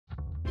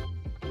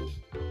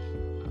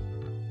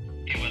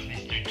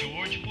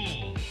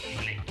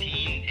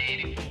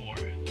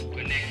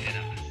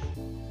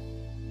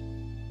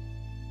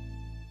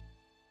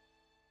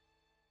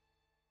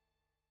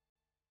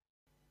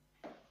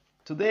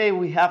Today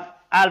we have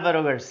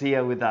Alvaro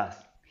Garcia with us.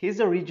 He's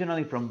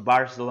originally from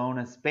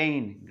Barcelona,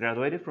 Spain,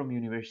 graduated from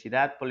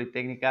Universidad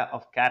Politécnica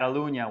of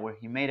Catalunya, where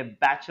he made a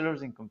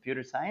bachelor's in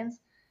computer science,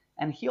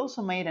 and he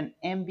also made an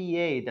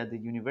MBA at the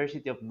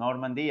University of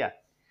Normandia.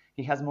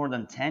 He has more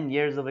than 10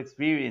 years of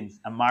experience,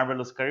 a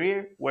marvelous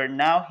career, where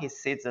now he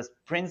sits as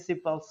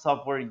principal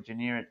software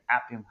engineer at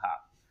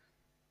Apiumhub.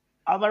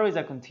 Alvaro is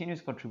a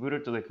continuous contributor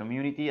to the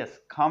community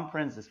as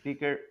conference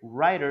speaker,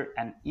 writer,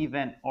 and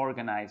event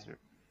organizer.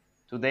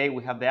 Today,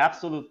 we have the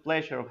absolute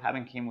pleasure of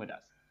having him with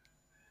us.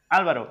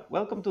 Alvaro,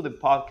 welcome to the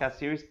podcast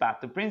series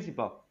Path to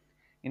Principal.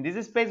 In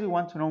this space, we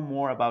want to know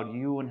more about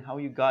you and how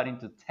you got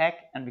into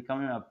tech and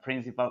becoming a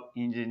principal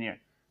engineer.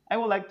 I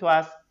would like to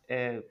ask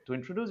to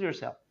introduce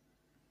yourself.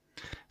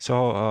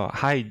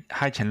 Hi,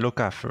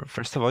 Gianluca.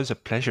 First of all, it's a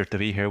pleasure to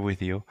be here with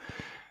you.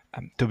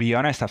 To be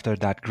honest, after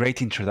that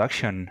great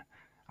introduction,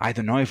 I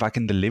don't know if I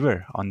can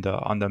deliver on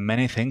the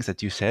many things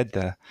that you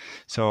said.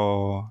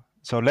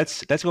 So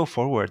let's go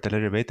forward a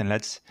little bit and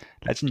let's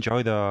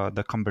enjoy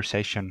the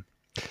conversation.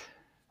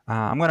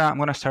 I'm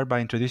gonna start by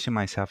introducing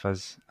myself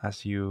as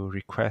you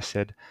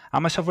requested.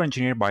 I'm a software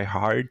engineer by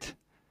heart,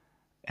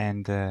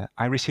 and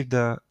I received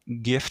the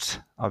gift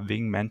of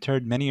being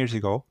mentored many years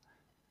ago.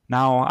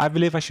 Now, I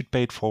believe I should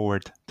pay it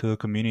forward to the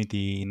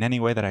community in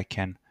any way that I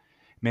can.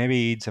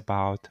 Maybe it's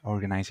about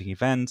organizing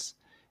events,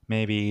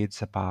 maybe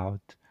it's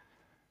about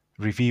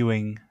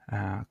reviewing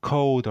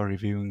code or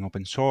reviewing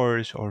open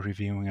source or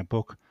reviewing a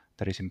book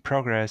that is in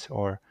progress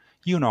or,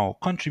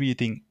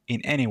 contributing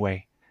in any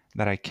way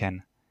that I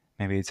can.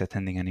 Maybe it's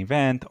attending an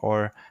event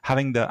or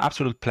having the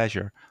absolute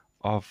pleasure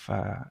of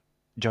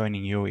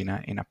joining you in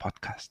a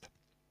podcast.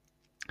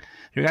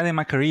 Regarding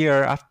my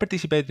career, I've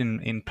participated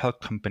in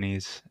product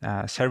companies,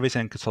 service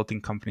and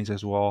consulting companies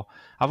as well.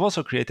 I've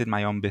also created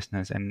my own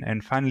business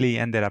and finally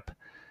ended up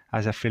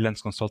as a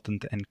freelance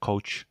consultant and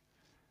coach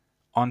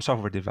on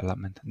software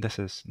development. This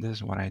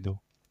is what I do.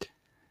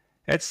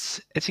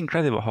 It's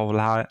incredible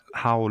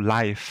how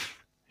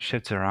life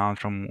shifts around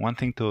from one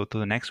thing to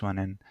the next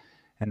one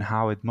and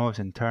how it moves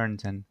and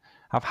turns. And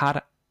I've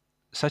had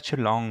such a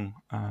long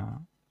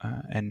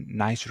and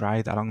nice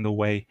ride along the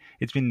way.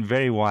 It's been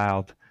very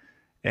wild.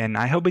 And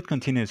I hope it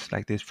continues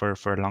like this for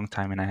a long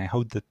time. And I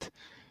hope that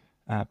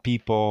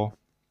people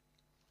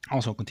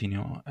also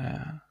continue,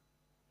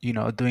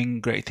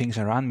 doing great things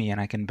around me,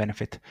 and I can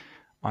benefit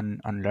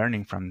on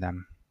learning from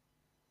them.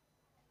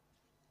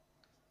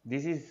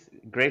 This is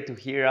great to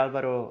hear,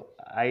 Alvaro.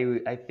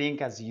 I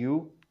think as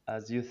you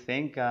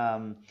think,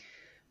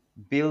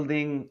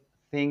 building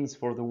things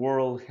for the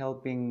world,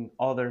 helping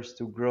others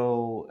to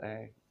grow,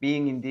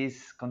 being in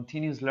this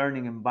continuous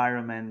learning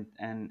environment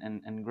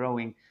and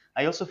growing.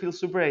 I also feel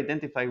super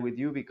identified with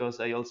you because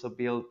I also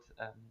built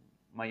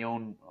my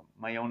own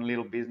my own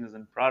little business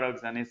and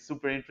products, and it's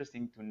super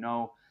interesting to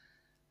know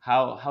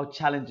how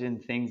challenging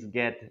things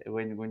get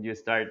when you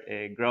start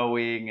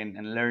growing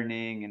and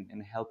learning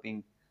and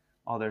helping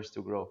others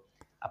to grow.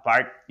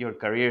 Apart, your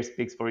career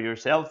speaks for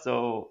yourself,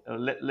 so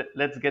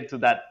let's get to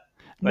that.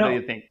 What do No,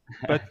 you think?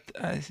 but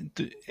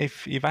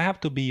if I have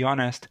to be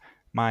honest,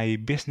 my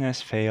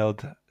business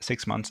failed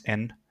 6 months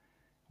in.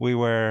 We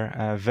were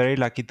very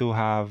lucky to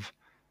have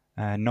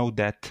no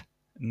debt,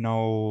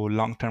 no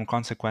long-term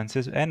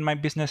consequences, and my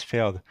business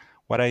failed.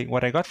 What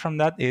I got from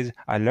that is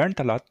I learned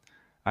a lot.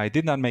 I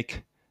did not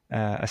make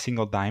a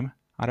single dime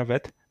out of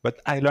it,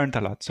 but I learned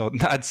a lot. So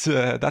that's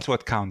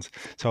what counts.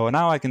 So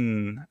now I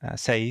can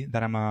say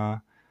that I'm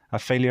a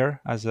failure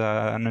as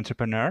an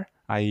entrepreneur.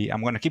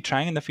 I'm going to keep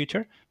trying in the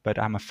future, but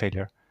I'm a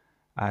failure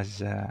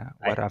as I,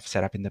 what I've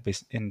set up in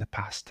the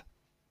past.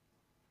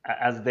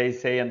 as they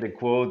say in the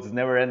quotes,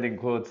 never-ending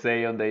quotes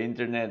say on the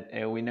internet,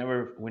 we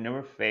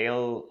never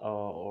fail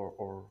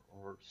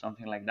or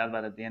something like that.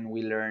 But at the end,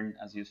 we learn,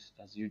 as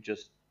you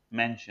just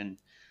mentioned.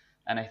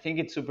 And I think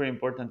it's super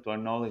important to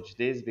acknowledge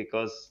this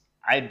because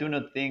I do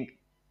not think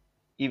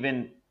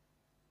even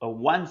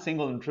one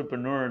single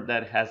entrepreneur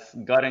that has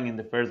gotten in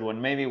the first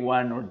one, maybe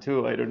one or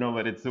two, I don't know,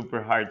 but it's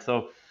super hard.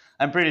 So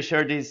I'm pretty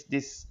sure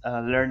this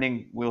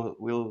learning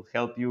will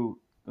help you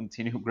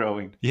continue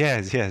growing.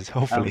 Yes, Um,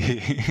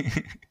 hopefully.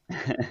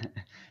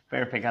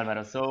 Perfect,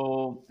 Alvaro.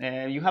 So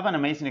you have an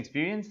amazing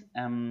experience,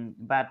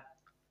 but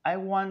I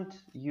want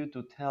you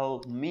to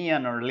tell me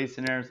and our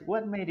listeners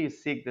what made you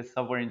seek the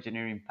software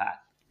engineering path.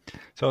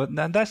 So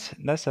that's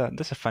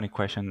a funny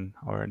question,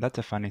 or that's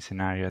a funny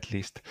scenario at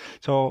least.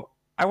 So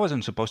I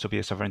wasn't supposed to be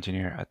a software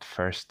engineer at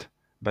first,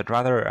 but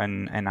rather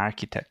an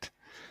architect.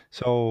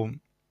 So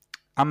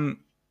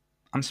I'm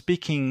I'm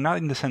speaking not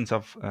in the sense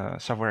of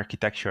software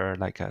architecture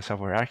like a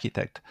software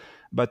architect,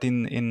 but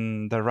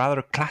in the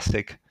rather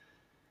classic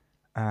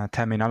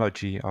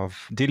terminology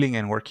of dealing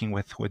and working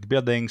with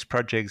buildings,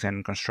 projects,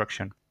 and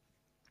construction.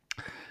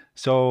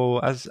 So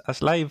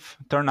as life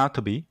turned out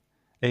to be,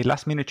 a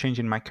last minute change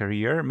in my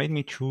career made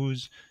me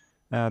choose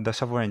the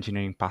software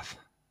engineering path.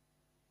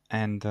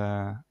 And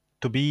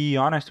to be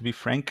honest, to be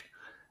frank,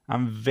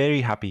 I'm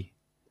very happy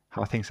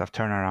how things have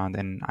turned around,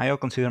 and I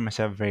consider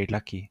myself very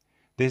lucky.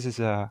 This is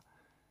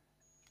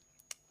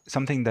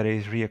something that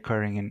is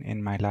reoccurring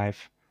in my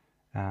life.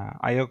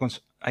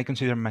 I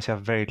consider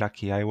myself very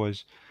lucky. I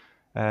was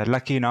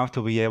lucky enough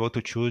to be able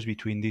to choose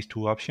between these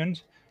two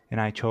options, and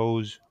I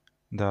chose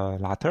the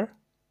latter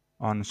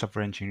on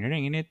software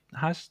engineering, and it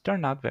has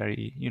turned out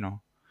very,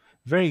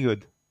 very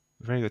good,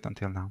 very good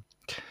until now.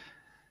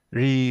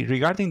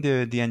 Regarding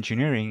the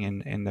engineering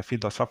in the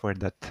field of software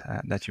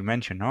that you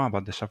mentioned, no,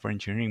 about the software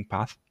engineering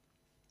path,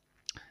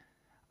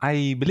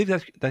 I believe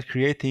that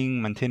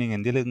creating, maintaining,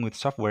 and dealing with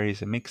software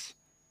is a mix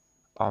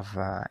of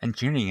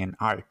engineering and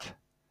art.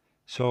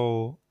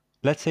 So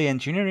let's say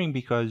engineering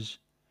because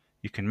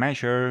you can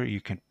measure,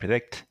 you can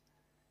predict,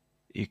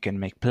 you can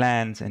make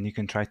plans, and you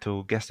can try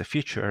to guess the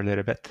future a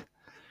little bit.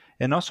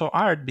 And also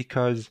art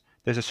because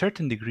there's a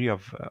certain degree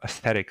of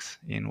aesthetics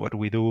in what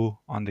we do,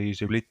 on the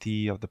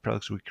usability of the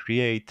products we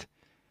create,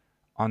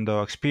 on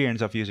the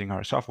experience of using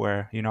our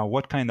software.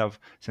 What kind of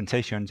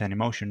sensations and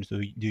emotions do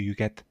you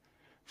get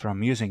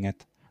from using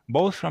it,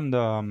 both from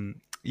the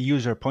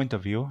user point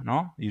of view,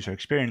 no, user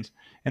experience,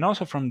 and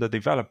also from the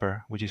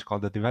developer, which is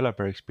called the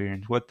developer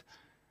experience.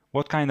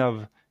 What kind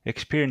of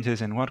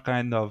experiences and what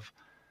kind of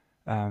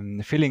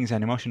feelings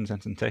and emotions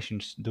and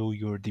sensations do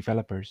your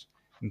developers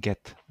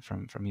get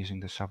from using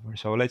the software?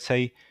 So let's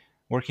say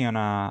working on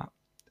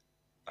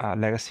a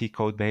legacy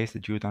code base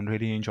that you don't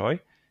really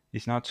enjoy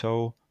is not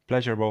so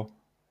pleasurable,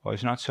 or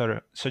it's not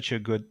such a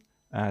good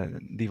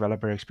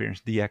developer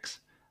experience, DX,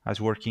 as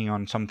working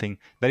on something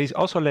that is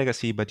also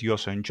legacy, but you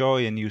also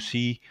enjoy and you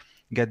see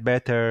get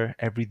better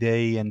every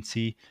day and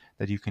see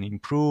that you can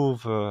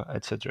improve,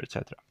 etc.,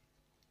 etc.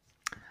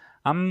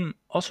 I'm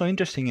also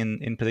interested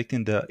in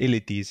predicting the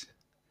ilities,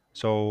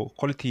 so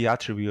quality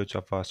attributes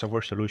of a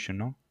software solution.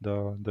 No,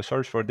 the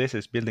source for this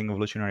is Building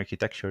Evolutionary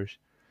Architectures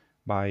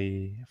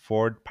by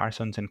Ford,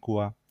 Parsons, and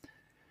Kua.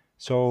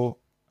 So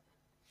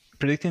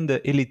predicting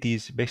the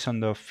ilities based on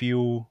the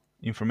few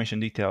information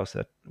details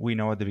that we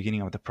know at the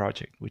beginning of the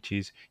project, which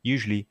is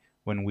usually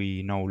when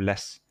we know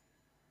less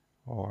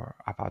or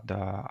about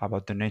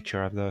the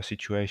nature of the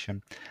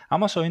situation.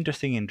 I'm also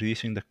interested in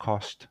reducing the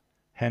cost,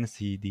 hence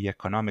the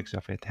economics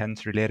of it,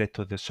 hence related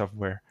to the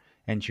software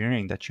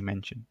engineering that you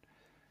mentioned.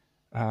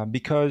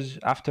 Because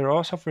after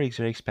all, software is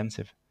very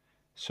expensive.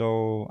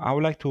 So I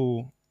would like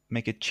to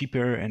make it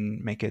cheaper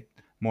and make it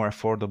more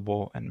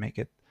affordable and make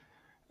it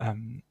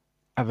um,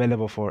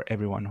 available for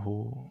everyone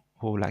who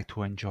would like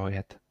to enjoy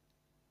it.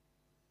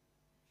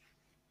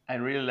 I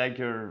really like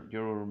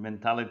your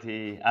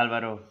mentality,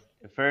 Alvaro.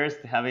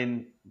 First,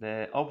 having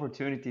the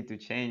opportunity to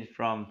change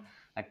from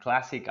a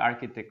classic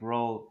architect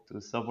role to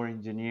software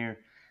engineer,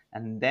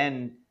 and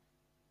then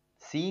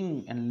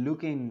seeing and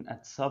looking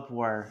at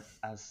software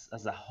as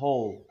a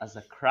whole, as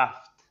a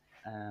craft.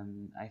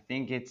 I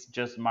think it's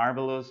just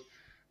marvelous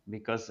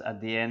because at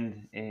the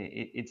end,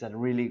 it's a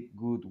really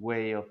good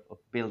way of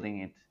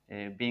building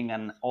it, being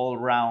an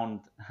all-round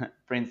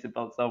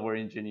principal software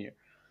engineer.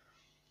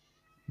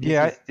 This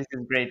Yeah, is this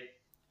is great.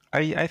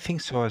 I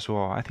think so as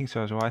well. I think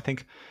so as well. I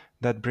think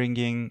that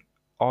bringing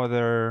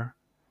other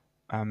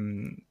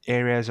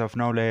areas of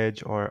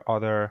knowledge or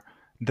other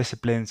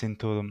disciplines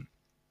into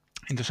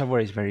software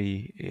is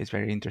very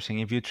interesting.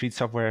 If you treat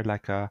software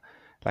like a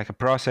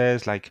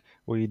process, like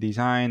we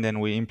design, then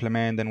we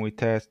implement, then we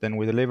test, then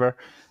we deliver,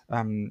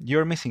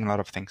 you're missing a lot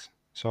of things.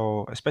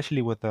 So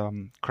especially with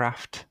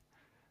craft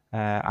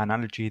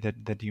analogy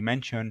that you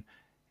mentioned,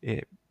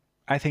 it,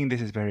 I think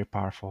this is very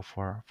powerful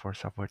for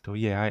software too.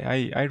 Yeah,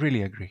 I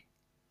really agree.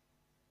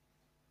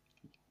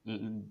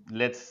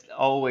 Let's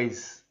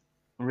always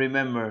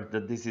remember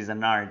that this is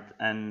an art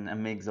and a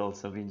mix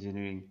also of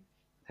engineering.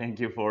 Thank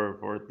you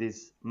for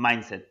this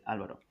mindset,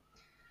 Alvaro.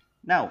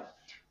 Now,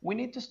 we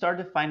need to start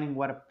defining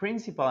what a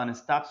principal and a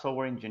staff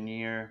software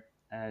engineer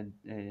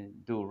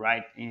do,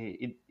 right?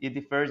 It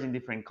differs in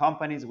different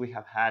companies. We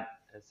have had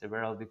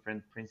several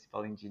different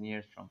principal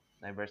engineers from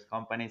diverse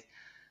companies.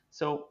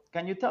 So,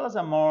 can you tell us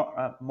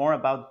more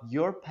about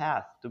your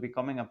path to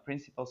becoming a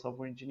principal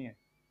software engineer?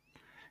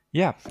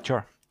 Yeah,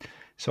 sure.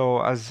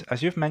 So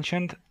as you've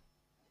mentioned,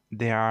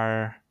 there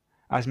are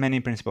as many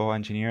principal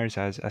engineers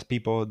as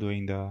people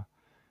doing the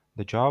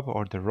job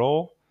or the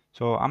role.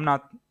 So I'm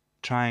not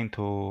trying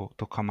to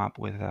come up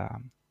with a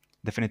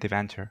definitive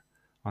answer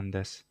on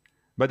this,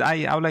 but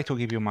I would like to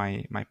give you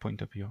my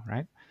point of view,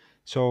 right?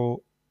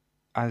 So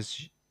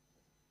as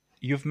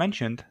you've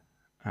mentioned,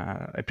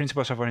 a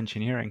principal software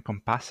engineer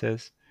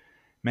encompasses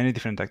many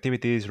different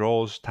activities,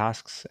 roles,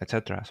 tasks,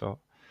 etc. So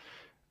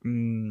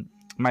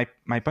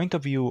my point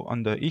of view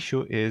on the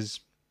issue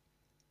is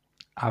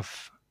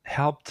I've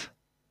helped,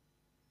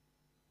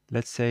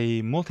 let's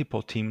say,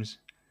 multiple teams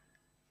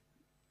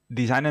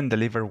design and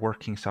deliver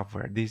working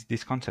software.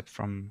 This concept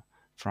from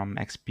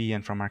XP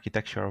and from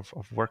architecture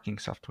of working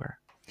software,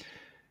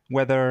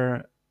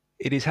 whether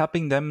it is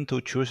helping them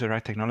to choose the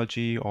right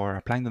technology or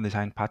applying the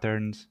design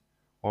patterns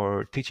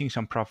or teaching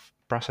some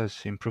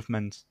process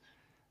improvements.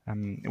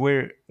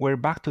 We're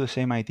back to the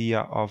same idea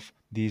of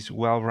this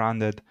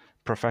well-rounded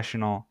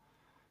professional,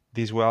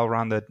 this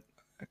well-rounded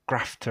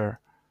crafter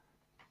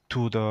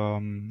to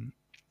the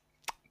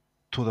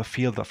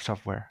field of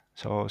software.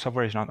 So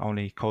software is not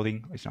only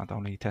coding, it's not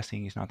only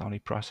testing, it's not only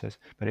process,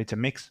 but it's a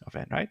mix of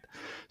it, right?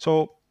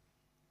 So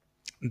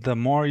the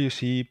more you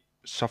see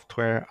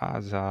software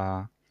as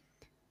a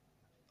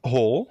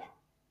whole,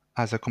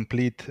 as a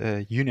complete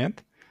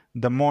unit,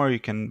 the more you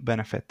can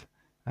benefit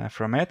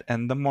from it,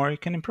 and the more you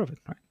can improve it,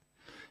 right?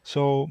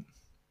 So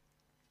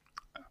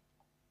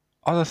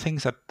other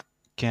things that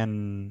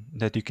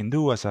you can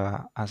do as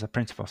a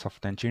principal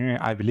software engineer,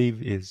 I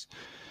believe, is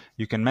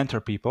you can mentor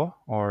people,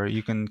 or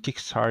you can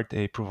kickstart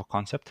a proof of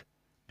concept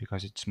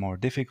because it's more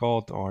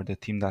difficult, or the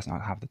team does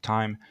not have the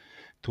time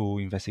to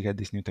investigate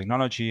this new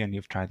technology and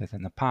you've tried it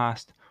in the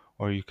past,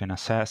 or you can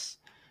assess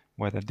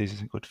whether this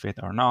is a good fit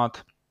or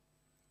not,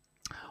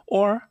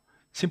 or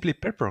simply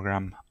pair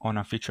program on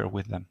a feature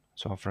with them.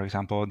 So for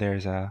example,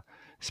 there's a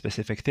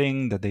specific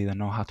thing that they don't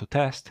know how to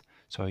test,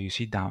 so you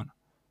sit down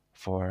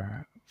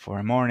for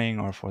a morning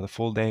or for the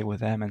full day with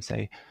them and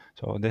say,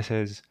 so this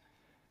is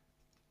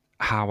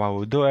how I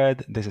would do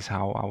it. This is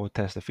how I would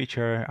test the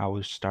feature. I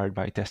would start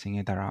by testing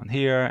it around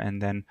here, and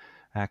then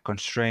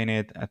constrain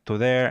it to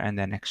there, and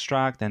then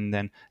extract, and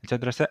then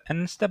etc.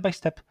 And step by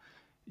step,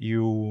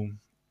 you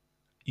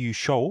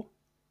show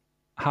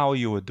how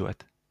you would do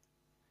it.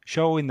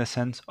 Show in the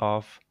sense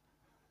of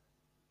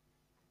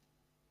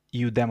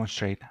you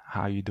demonstrate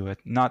how you do it,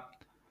 not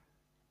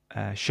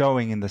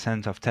showing in the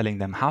sense of telling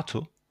them how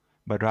to,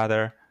 but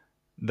rather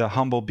the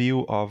humble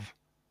view of,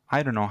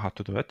 I don't know how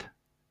to do it,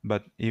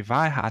 but if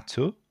I had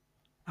to,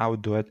 I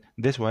would do it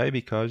this way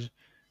because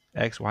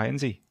X, Y, and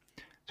Z.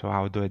 So I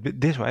would do it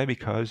this way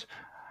because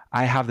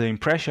I have the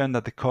impression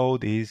that the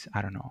code is,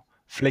 I don't know,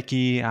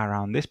 flaky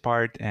around this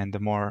part and the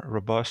more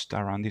robust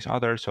around this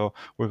other. So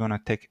we're going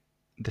to take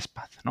this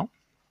path, no?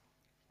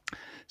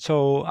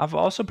 So I've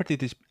also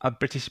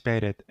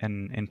participated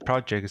in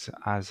projects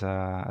as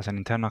an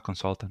internal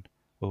consultant,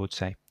 we would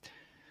say.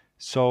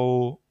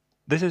 So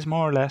this is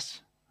more or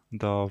less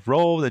the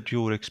role that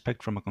you would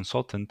expect from a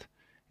consultant,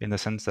 in the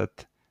sense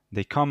that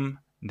they come,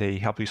 they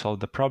help you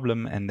solve the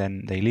problem, and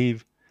then they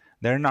leave.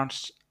 They're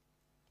not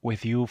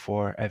with you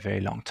for a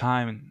very long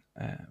time,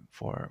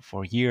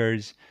 for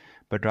years,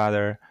 but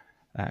rather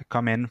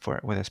come in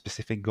with a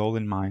specific goal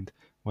in mind,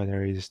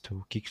 whether it is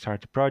to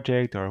kickstart the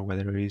project or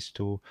whether it is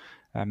to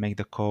make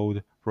the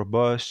code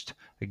robust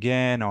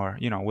again, or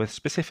with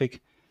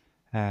specific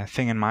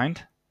thing in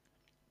mind.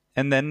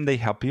 And then they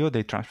help you,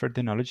 they transfer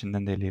the knowledge, and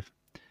then they leave.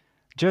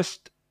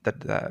 Just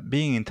that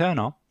being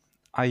internal,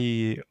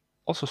 I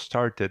also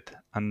started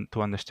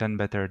to understand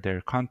better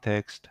their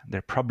context,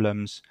 their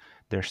problems,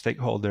 their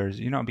stakeholders,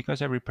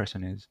 because every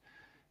person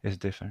is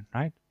different,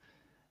 right?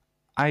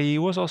 I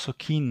was also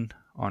keen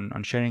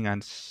on sharing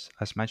as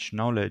much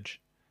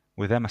knowledge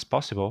with them as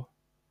possible,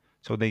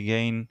 so they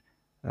gain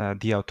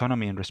the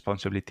autonomy and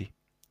responsibility,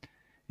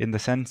 in the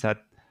sense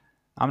that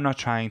I'm not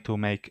trying to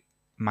make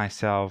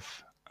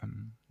myself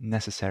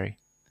necessary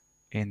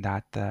in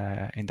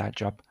that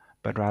job,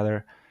 but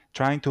rather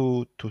trying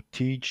to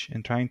teach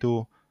and trying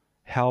to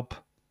help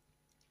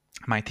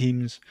my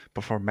teams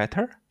perform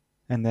better,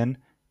 and then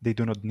they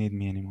do not need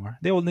me anymore.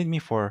 They will need me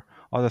for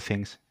other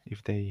things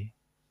if they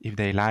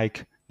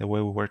like the way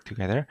we work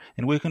together,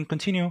 and we can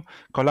continue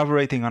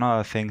collaborating on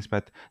other things,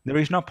 but there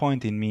is no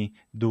point in me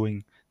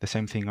doing the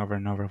same thing over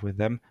and over with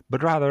them,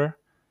 but rather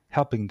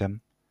helping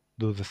them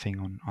do the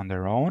thing on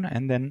their own,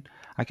 and then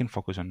I can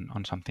focus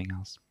on something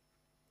else.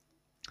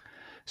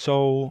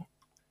 So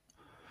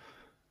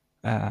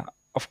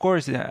of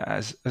course,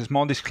 as a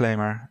small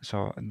disclaimer,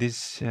 so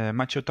this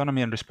much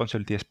autonomy and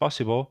responsibility as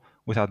possible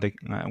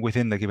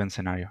within the given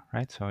scenario,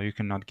 right? So you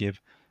cannot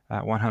give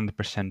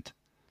 100%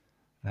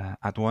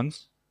 at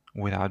once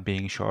without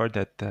being sure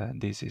that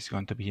this is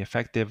going to be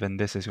effective and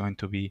this is going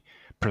to be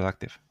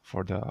productive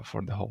for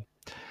the whole.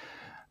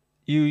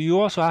 You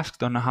also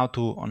asked on how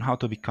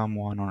to become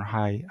one, or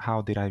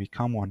how did I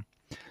become one?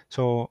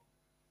 So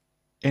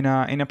in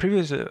a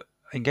previous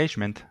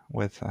engagement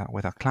with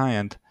a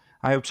client,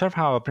 I observed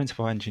how a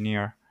principal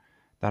engineer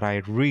that I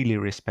really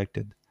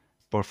respected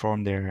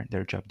performed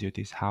their job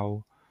duties,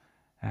 how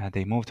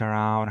they moved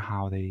around,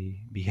 how they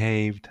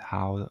behaved,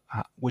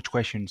 which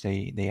questions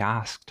they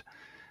asked,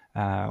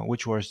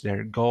 which was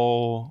their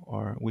goal,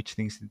 or which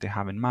things did they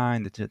have in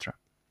mind, etc.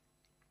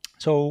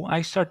 So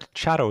I started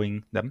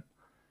shadowing them,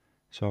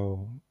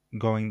 so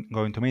going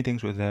to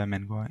meetings with them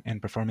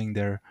and performing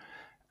their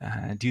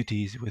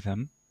duties with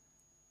them,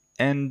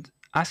 and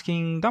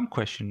asking dumb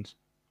questions,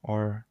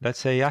 or let's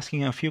say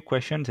asking a few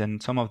questions,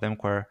 and some of them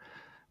were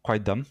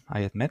quite dumb,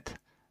 I admit,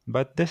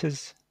 but this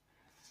is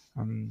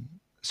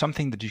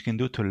something that you can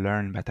do to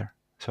learn better.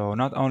 So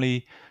not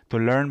only to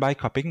learn by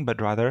copying, but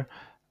rather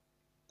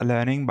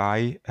learning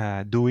by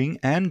doing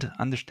and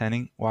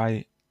understanding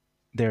why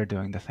they're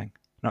doing the thing.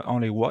 Not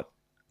only what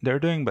they're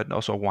doing, but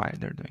also why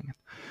they're doing it.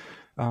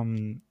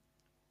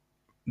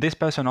 This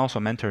person also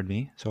mentored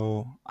me,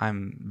 so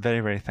I'm very,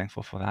 very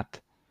thankful for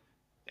that.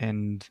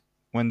 And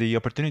when the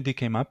opportunity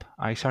came up,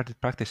 I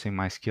started practicing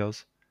my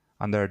skills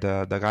under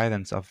the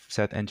guidance of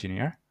said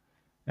engineer.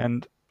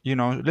 And,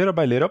 little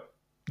by little,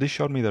 this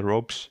showed me the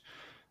ropes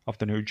of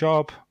the new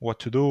job, what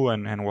to do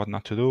and what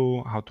not to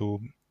do, how to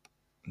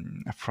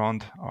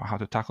front or how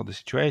to tackle the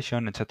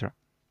situation, etc.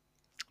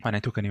 When I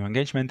took a new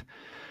engagement,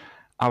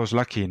 I was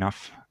lucky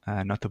enough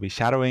not to be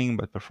shadowing,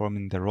 but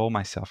performing the role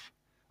myself,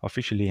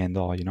 officially and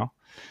all, you know.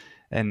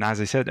 And as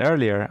I said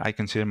earlier, I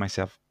consider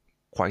myself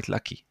quite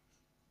lucky.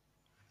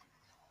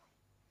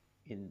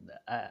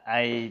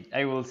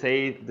 I will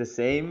say the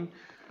same.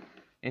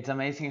 It's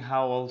amazing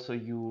how also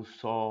you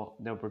saw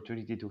the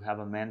opportunity to have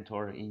a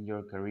mentor in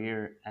your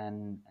career,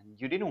 and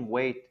you didn't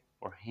wait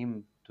for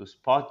him to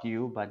spot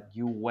you, but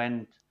you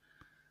went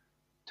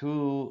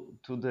to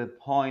the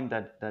point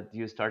that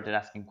you started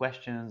asking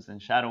questions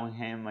and shadowing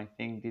him. I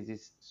think this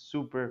is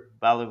super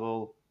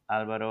valuable,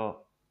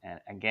 Alvaro. And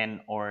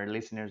again, our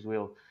listeners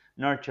will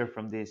nurture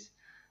from this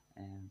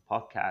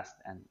podcast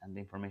and the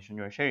information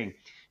you are sharing.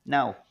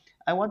 Now,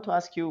 I want to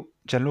ask you,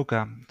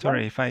 Gianluca, what?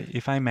 sorry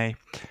if I may.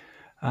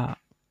 Uh,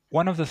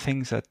 One of the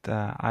things that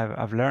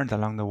I've learned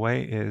along the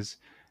way is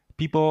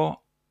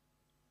people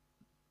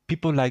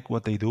people like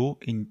what they do,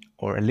 in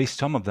or at least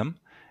some of them,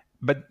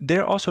 but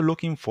they're also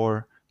looking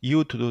for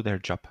you to do their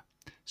job.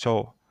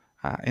 So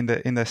in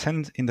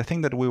the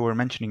thing that we were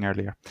mentioning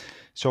earlier,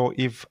 so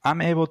if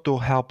I'm able to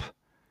help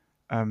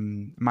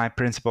my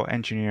principal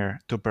engineer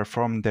to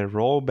perform their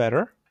role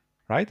better,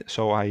 right?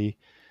 So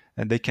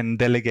they can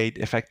delegate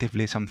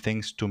effectively some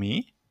things to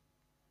me.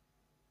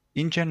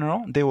 In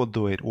general, they will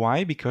do it.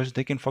 Why? Because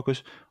they can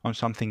focus on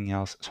something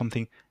else,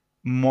 something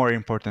more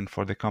important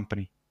for the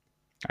company,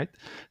 right?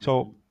 So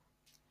Mhm.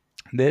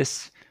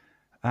 this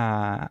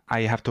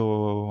I have to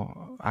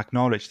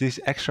acknowledge this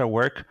extra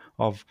work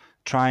of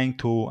trying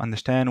to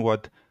understand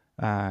what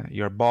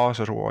your boss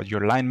or what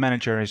your line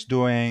manager is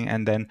doing,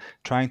 and then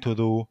trying to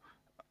do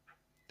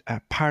a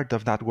part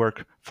of that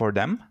work for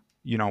them,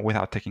 you know,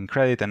 without taking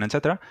credit and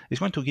etc. is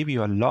going to give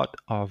you a lot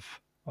of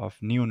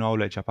new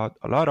knowledge about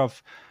a lot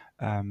of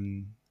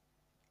um,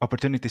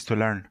 opportunities to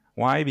learn.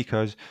 Why?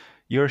 Because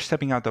you're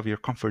stepping out of your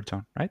comfort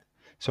zone, right?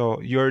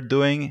 So you're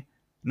doing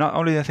not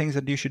only the things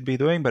that you should be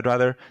doing, but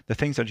rather the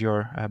things that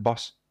your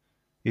boss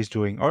is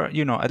doing, or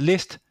you know, at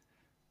least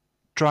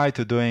try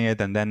to doing it,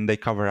 and then they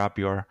cover up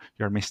your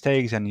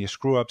mistakes and your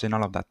screw ups and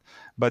all of that.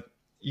 But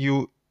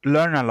you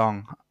learn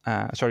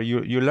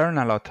you learn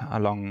a lot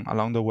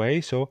along the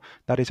way. So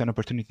that is an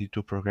opportunity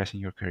to progress in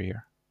your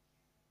career.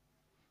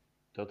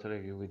 Totally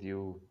agree with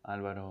you,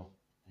 Alvaro.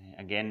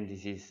 Again,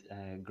 this is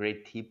a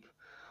great tip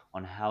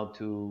on how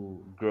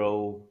to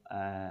grow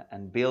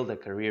and build a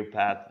career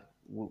path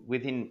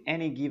within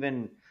any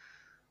given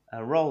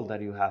role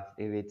that you have.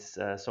 If it's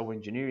software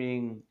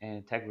engineering,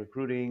 tech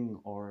recruiting,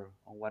 or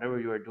whatever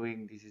you are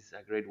doing, this is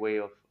a great way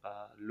of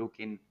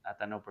looking at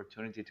an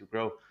opportunity to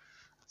grow.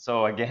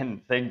 So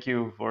again, thank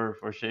you for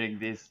sharing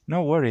this.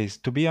 No worries.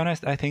 To be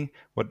honest, I think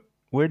what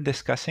we're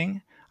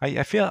discussing,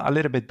 I feel a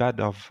little bit bad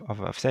of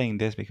saying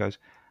this, because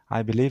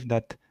I believe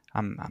that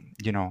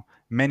you know,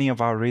 many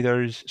of our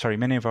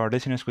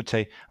listeners could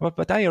say, well,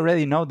 but I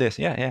already know this.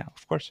 Yeah, yeah,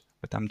 of course.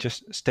 But I'm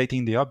just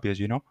stating the obvious,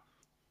 you know?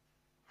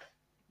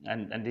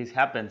 And this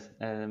happens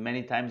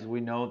many times. We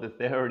know the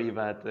theory,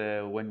 but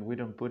when we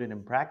don't put it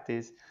in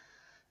practice,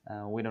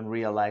 we don't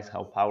realize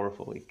how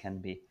powerful it can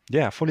be.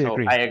 Yeah, fully So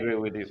agree. I agree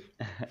with you.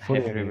 I Fully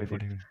agree agree. with you.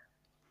 Fully agree.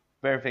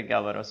 Perfect,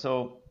 Alvaro.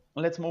 So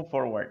let's move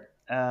forward.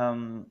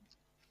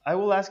 I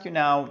will ask you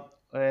now,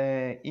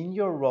 in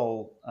your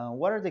role,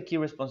 what are the key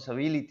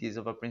responsibilities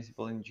of a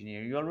principal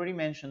engineer? You already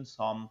mentioned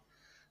some,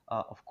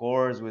 of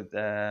course, with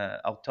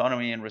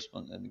autonomy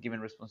and given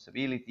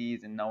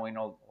responsibilities and knowing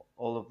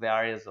all of the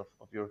areas of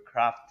your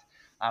craft,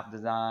 app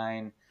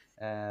design,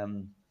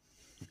 um,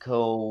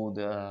 code,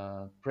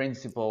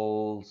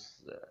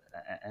 principles,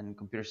 and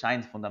computer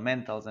science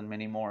fundamentals, and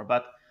many more.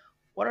 But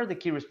what are the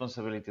key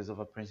responsibilities of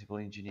a principal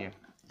engineer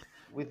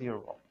with your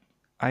role?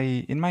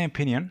 In my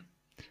opinion,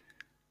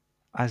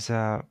 as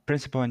a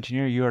principal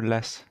engineer, you're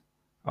less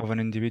of an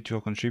individual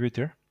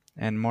contributor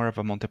and more of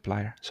a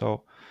multiplier.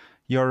 So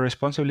your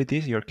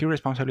key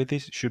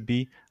responsibilities should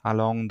be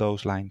along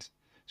those lines.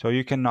 So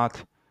you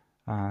cannot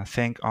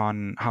think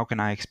on how can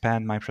I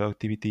expand my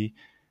productivity,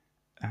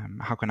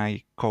 how can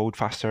I code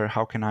faster,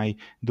 how can I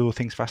do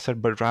things faster,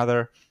 but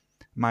rather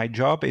my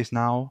job is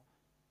now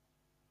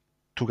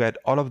to get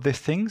all of these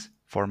things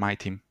for my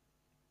team,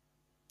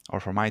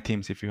 or for my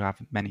teams if you have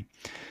many.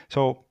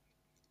 So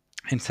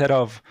instead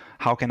of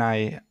how can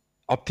I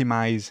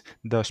optimize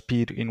the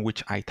speed in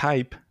which I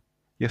type,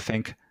 you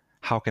think,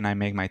 how can I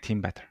make my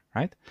team better,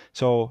 right?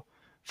 So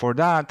for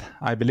that,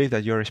 I believe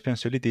that your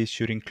responsibilities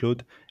should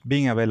include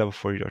being available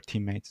for your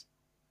teammates,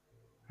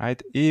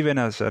 right? Even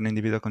as an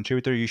individual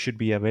contributor, you should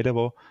be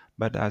available,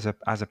 but as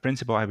a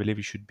principal, I believe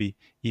you should be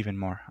even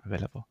more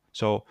available.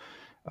 So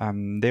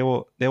they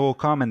will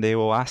come and they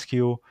will ask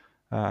you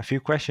a few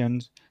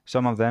questions.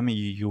 Some of them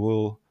you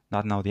will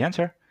not know the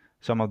answer.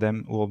 Some of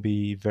them will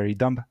be very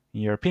dumb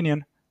in your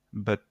opinion.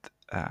 But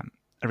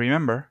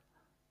remember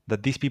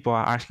that these people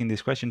are asking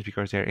these questions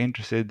because they're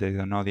interested. They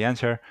don't know the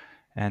answer,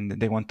 and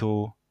they want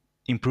to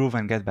improve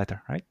and get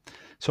better, right?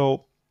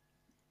 So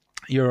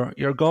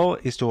your goal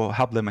is to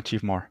help them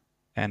achieve more.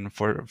 And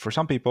for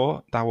some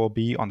people, that will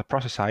be on the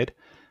process side.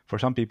 For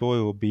some people,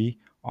 it will be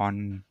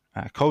on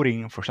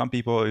coding. For some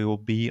people, it will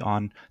be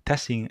on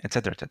testing,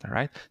 etc., etc.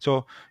 Right?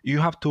 So you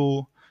have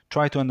to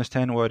try to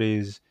understand what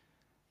is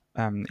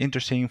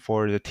interesting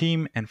for the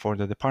team and for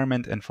the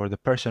department and for the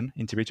person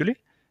individually,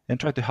 and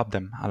try to help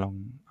them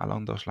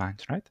along those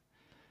lines, right?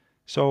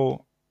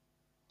 So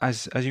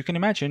as you can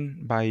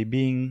imagine, by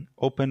being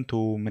open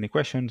to many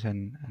questions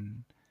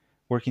and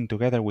working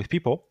together with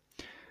people,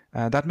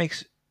 that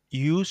makes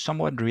you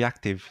somewhat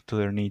reactive to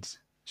their needs.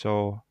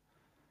 So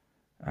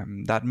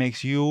that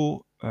makes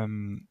you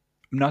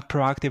not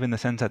proactive in the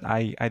sense that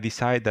I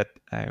decide that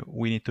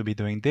we need to be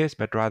doing this,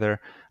 but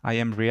rather I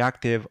am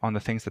reactive on the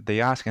things that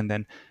they ask, and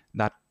then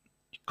that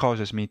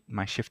causes me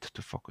my shift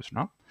to focus.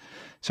 No,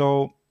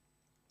 so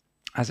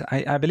as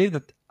I believe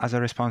that as a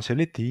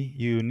responsibility,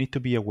 you need to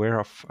be aware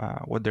of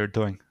what they're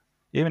doing,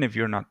 even if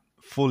you're not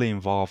fully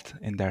involved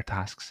in their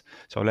tasks.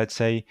 So let's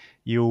say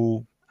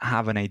you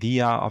have an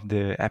idea of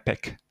the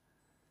epic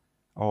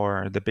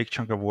or the big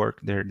chunk of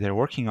work they're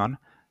working on,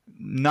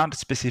 not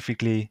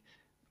specifically,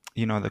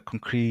 the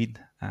concrete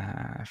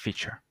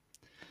feature.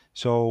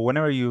 So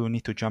whenever you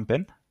need to jump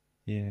in,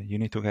 you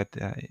need to get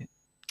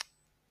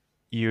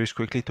used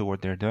quickly to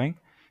what they're doing.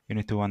 You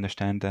need to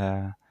understand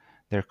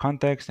their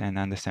context and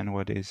understand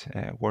what is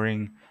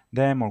worrying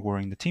them or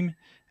worrying the team,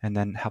 and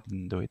then help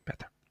them do it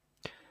better.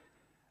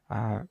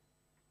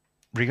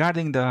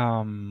 Regarding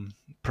the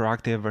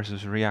proactive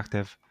versus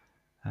reactive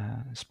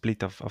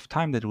split of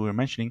time that we were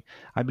mentioning,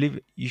 I believe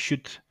you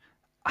should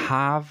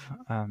have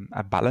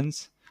a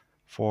balance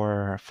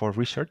for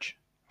research,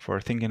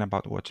 for thinking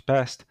about what's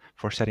best,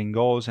 for setting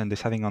goals and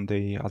deciding on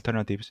the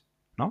alternatives,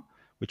 no?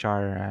 Which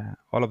are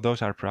all of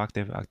those are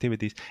proactive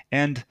activities,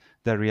 and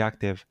the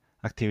reactive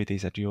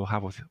activities that you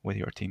have with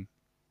your team.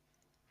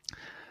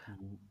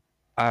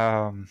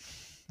 Mhm.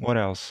 What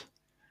else?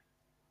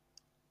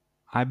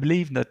 I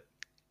believe that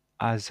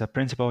as a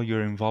principal,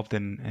 you're involved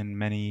in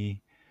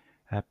many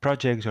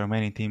projects or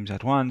many teams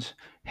at once.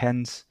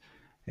 Hence,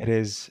 it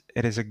is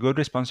a good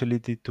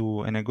responsibility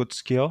to and a good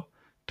skill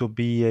to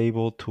be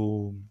able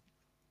to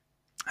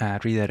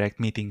redirect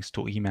meetings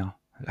to email.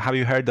 Have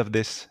you heard of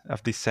this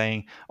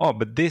saying? Oh,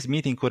 but this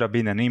meeting could have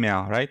been an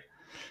email, right?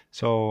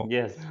 So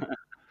Yes.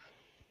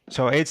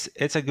 so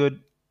it's a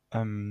good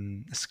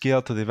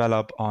skill to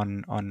develop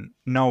on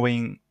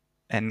knowing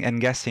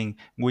and guessing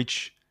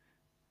which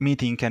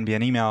meeting can be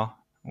an email,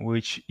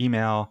 which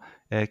email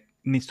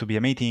needs to be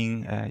a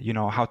meeting.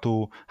 How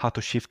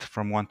to shift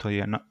from one to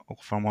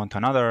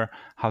another,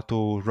 how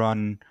to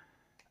run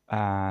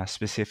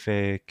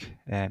specific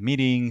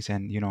meetings,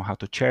 and how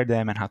to chair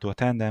them and how to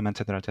attend them,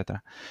 etc.,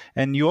 etc.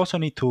 And you also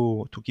need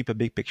to keep a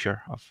big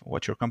picture of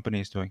what your company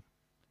is doing,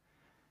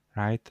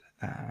 right?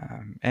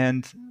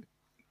 And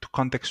to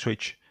context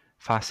switch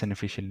fast and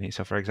efficiently.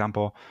 So, for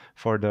example,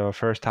 for the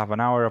first half an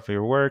hour of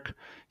your work,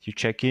 you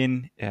check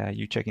in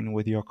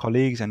with your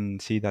colleagues and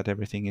see that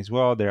everything is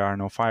well. There are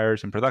no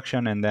fires in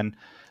production, and then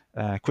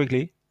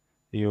quickly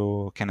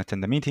you can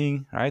attend the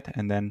meeting, right?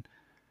 And then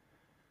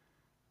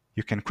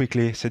you can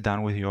quickly sit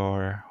down with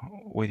your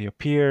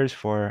peers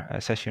for a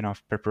session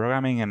of pair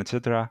programming and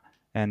etc.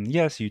 And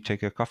yes, you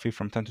take a coffee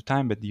from time to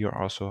time, but you're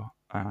also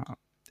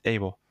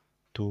able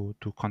to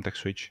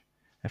context switch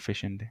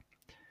efficiently.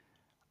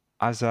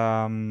 As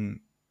how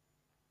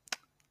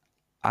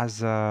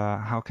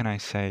can I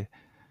say,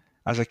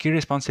 as a key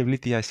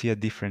responsibility, I see a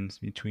difference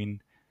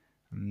between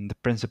the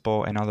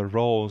principal and other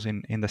roles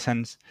in the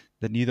sense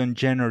that you don't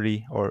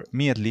generally, or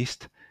me at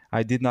least,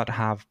 I did not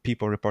have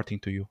people reporting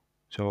to you.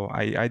 So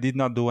I did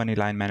not do any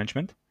line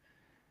management,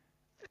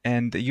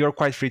 and you're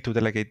quite free to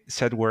delegate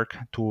said work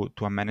to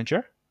a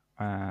manager,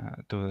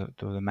 to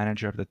the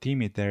manager of the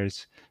team if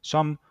there's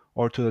some,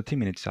 or to the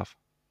team in itself,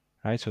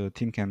 right? So the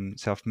team can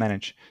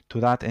self-manage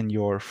to that, and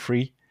you're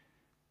free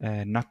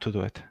not to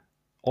do it.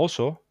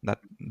 Also, that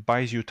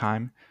buys you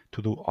time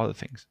to do other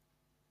things,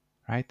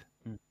 right?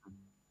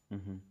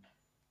 Hmm.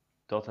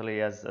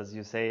 Totally, as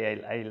you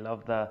say, I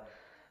love the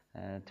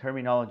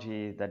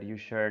terminology that you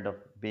shared of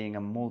being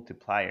a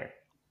multiplier,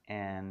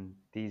 and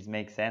this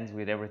makes sense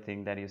with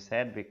everything that you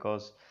said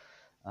because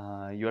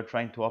you are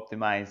trying to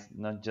optimize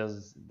not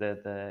just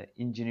the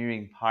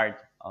engineering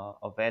part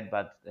of it,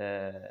 but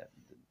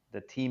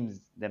the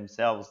teams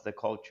themselves, the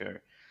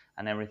culture,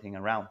 and everything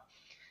around.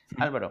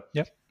 Mhm. Alvaro,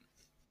 Yep.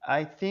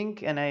 I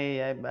think, and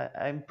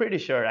I'm pretty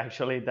sure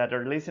actually that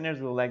our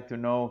listeners would like to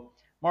know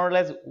more or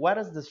less what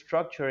is the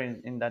structure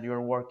in that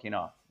you're working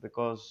on,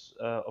 because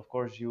of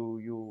course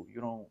you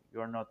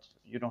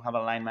don't have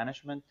a line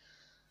management,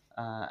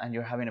 and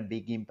you're having a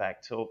big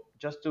impact. So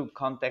just to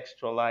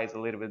contextualize a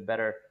little bit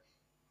better,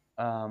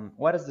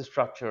 what is the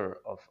structure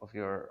of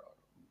your,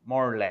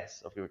 more or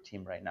less, of your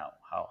team right now?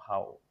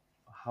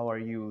 How are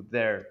you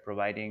there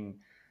providing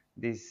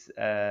this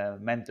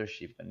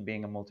mentorship and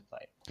being a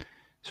multiplier?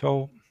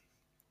 So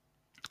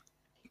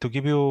to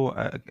give you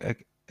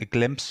a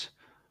glimpse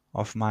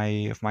of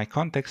my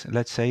context,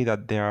 let's say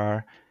that there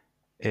are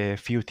a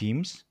few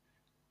teams,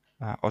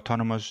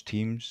 autonomous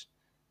teams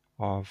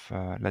of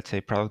let's say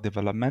product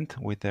development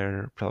with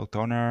their product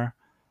owner,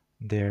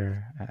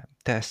 their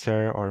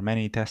tester or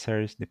many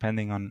testers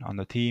depending on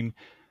the team.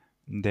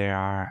 There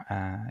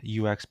are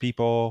UX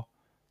people,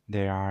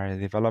 there are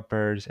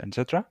developers,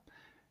 etc.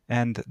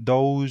 And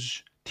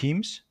those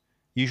teams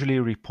usually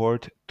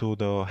report to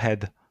the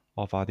head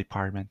of a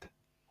department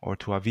or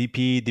to a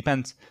VP.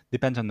 Depends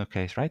on the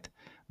case, right?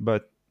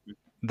 But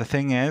the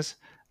thing is,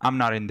 I'm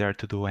not in there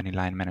to do any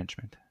line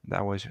management.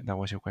 That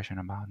was your question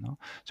about, no?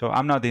 So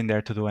I'm not in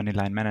there to do any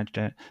line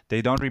management.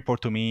 They don't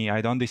report to me.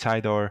 I don't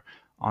decide or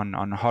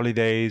on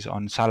holidays,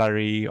 on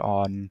salary,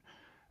 on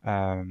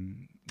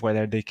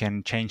whether they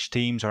can change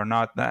teams or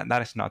not.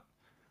 That is not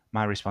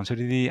my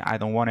responsibility. I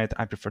don't want it.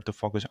 I prefer to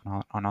focus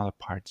on other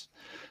parts.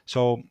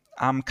 So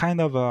I'm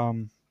kind of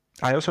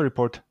I also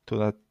report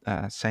to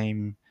that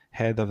same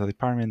head of the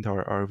department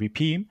or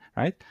VP,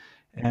 right?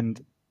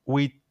 And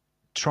we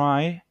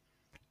try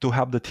to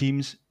help the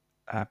teams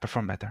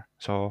perform better.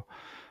 So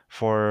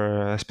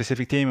for a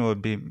specific team,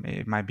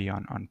 it might be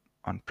on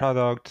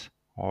product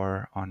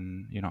or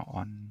on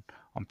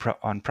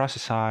on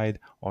process side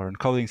or on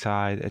coding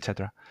side,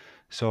 etc.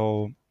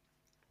 So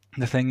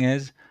the thing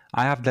is,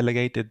 I have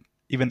delegated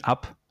even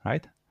up,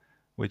 right?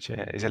 Which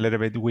is a little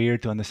bit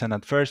weird to understand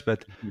at first,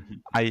 but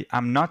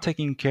I'm not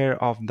taking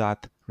care of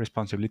that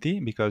responsibility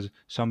because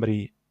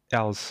somebody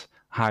else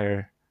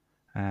higher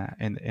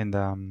in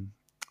the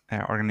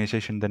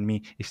organization than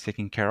me is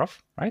taking care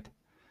of, right?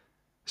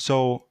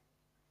 So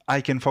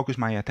I can focus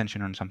my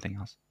attention on something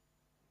else.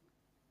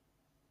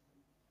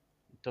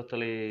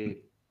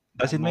 Totally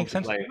Does it make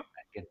sense to multiplier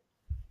you? again.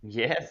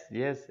 Yes,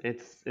 yes,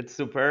 it's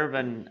superb,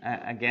 and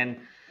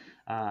again,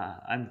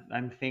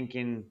 I'm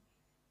thinking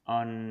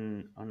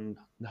on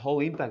the whole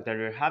impact that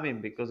you're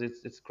having because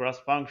it's cross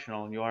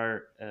functional. You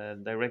are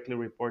directly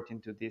reporting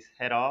to this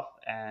head off,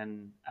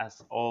 and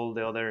as all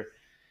the other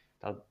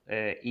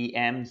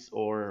EMs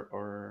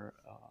or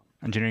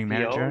Engineering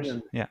POs, managers,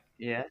 and yeah.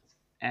 yes,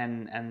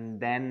 and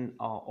then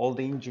all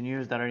the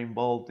engineers that are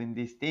involved in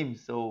this team.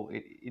 So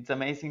it's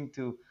amazing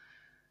to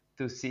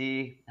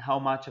see how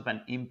much of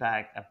an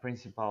impact a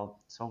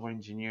principal software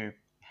engineer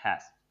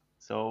has.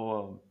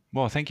 So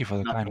Well, thank you for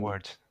the not kind only,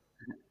 words.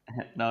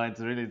 no, it's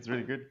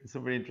really good. It's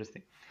super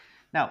interesting.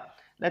 Now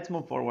let's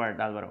move forward,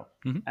 Alvaro.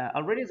 Mhm.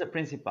 Already as a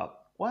principal,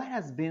 what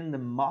has been the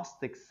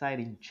most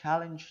exciting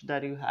challenge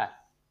that you had?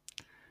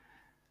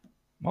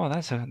 Well,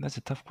 that's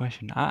a tough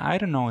question. I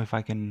don't know if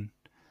I can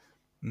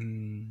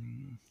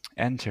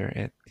answer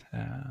it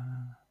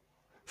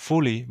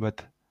fully,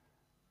 but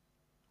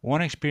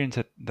one experience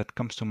that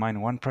comes to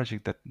mind, one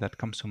project that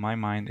comes to my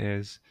mind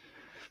is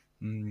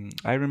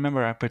I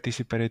remember I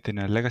participated in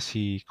a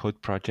legacy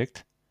code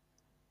project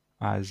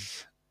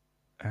as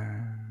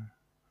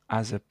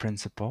as a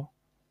principal,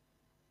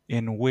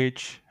 in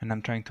which, and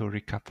I'm trying to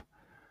recap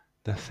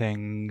the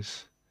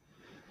things.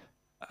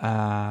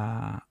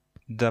 Uh,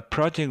 the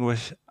project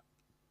was,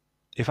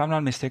 if I'm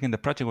not mistaken, the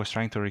project was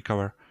trying to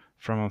recover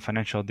from a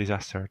financial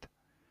disaster.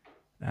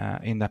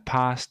 In the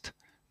past,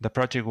 the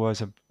project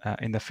was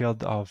in the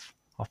field of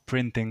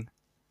printing.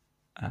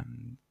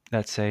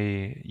 Let's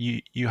say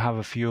you have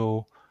a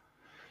few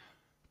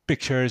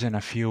pictures and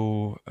a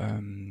few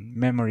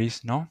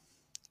memories, no?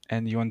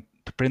 And you want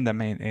to print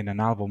them in an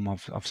album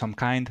of some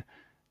kind.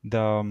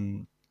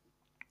 The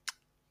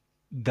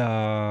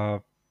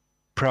the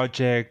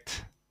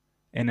project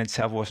in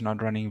itself was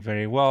not running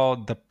very well.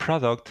 The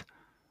product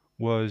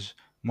was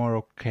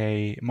more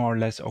or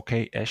less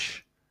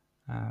okay-ish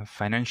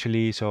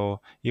financially.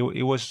 So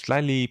it was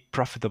slightly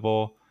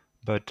profitable,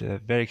 but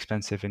very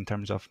expensive in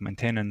terms of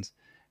maintenance.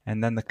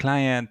 And then the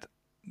client,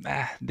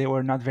 they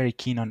were not very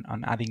keen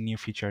on adding new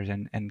features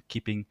and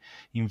keeping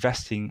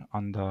investing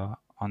on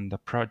the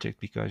project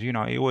because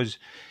it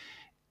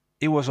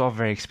was all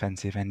very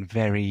expensive and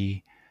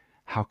very,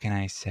 how can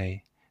I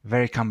say,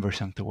 very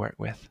cumbersome to work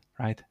with,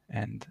 right?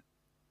 And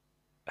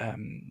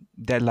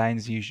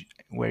deadlines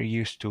were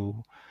used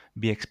to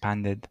be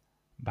expanded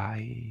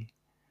by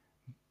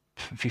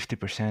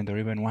 50% or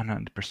even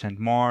 100%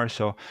 more.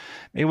 So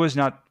it was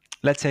not,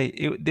 let's say,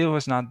 it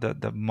was not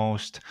the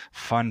most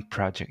fun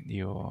project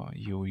you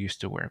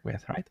used to work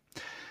with, right?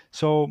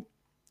 So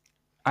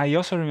I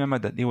also remember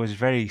that it was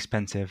very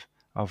expensive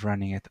of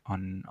running it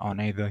on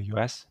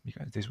AWS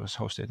because this was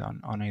hosted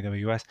on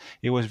AWS.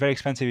 It was very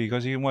expensive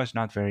because it was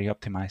not very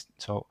optimized.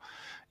 So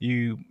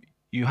you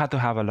you had to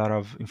have a lot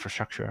of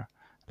infrastructure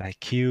like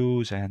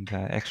queues and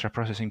extra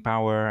processing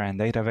power and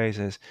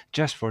databases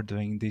just for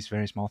doing these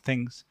very small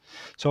things.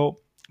 So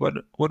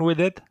what we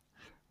did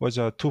was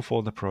a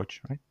twofold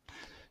approach, right?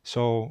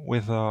 So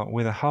with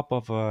the help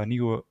of a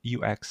new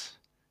UX,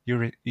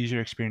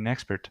 user experience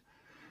expert,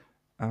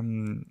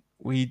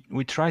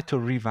 we tried to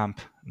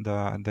revamp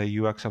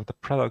the UX of the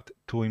product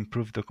to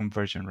improve the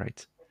conversion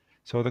rates.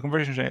 So the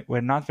conversion rates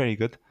were not very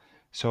good.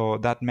 So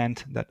that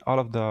meant that all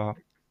of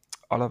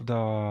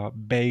the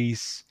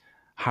base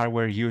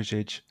hardware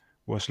usage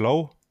was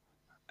low,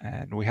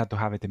 and we had to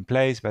have it in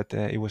place, but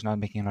it was not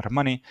making a lot of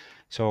money.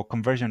 So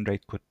conversion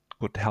rate could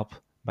help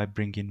by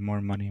bringing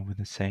more money with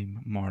the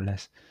same, more or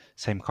less,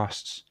 same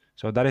costs.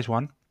 So that is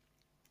one.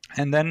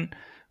 And then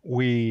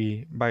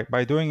we,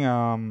 by doing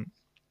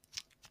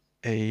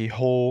a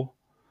whole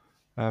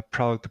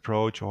product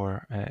approach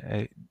or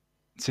a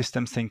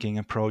systems thinking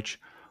approach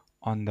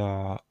on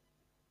the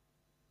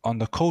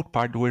code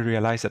part, we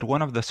realized that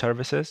one of the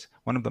services,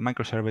 one of the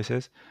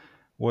microservices,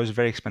 was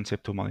very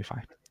expensive to modify,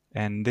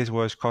 and this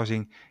was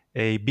causing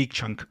a big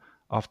chunk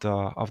of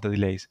the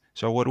delays.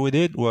 So what we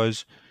did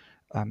was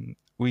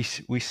we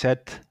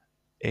set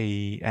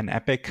an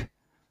epic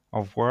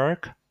of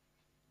work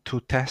to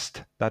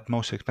test that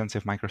most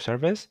expensive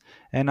microservice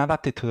and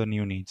adapt it to the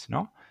new needs,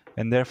 no?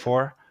 And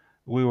therefore,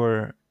 we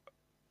were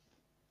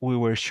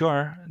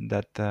sure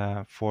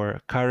that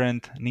for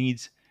current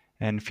needs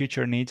and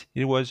future needs,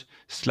 it was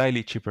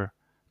slightly cheaper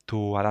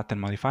to adapt and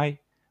modify.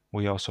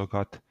 We also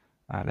got,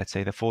 let's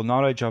say, the full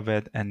knowledge of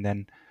it, and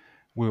then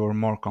we were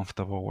more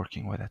comfortable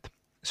working with it.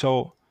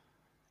 So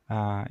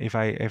if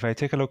I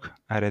take a look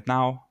at it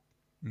now,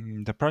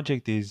 the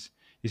project is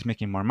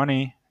making more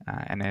money,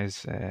 and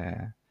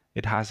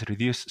it has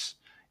reduced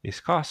its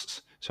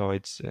costs. So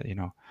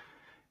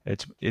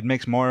it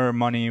makes more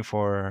money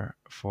for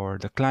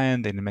the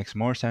client, and it makes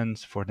more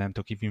sense for them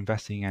to keep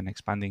investing and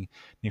expanding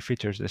new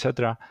features,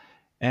 etc.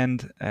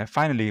 And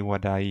finally,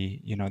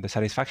 the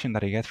satisfaction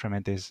that I get from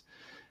it is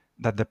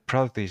that the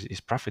product is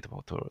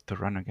profitable to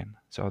run again.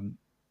 So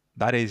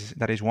that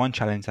is one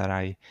challenge that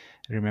I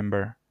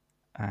remember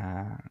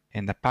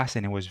in the past,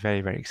 and it was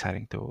very, very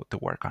exciting to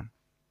work on.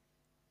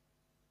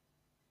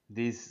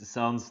 This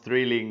sounds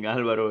thrilling,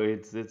 Alvaro.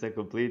 It's a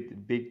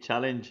complete big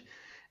challenge,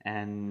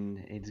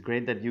 and it's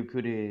great that you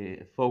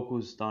could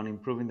focus on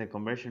improving the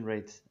conversion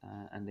rates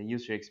and the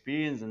user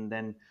experience, and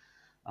then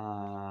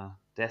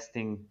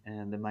testing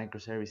the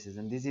microservices.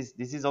 And this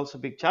is also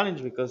a big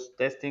challenge because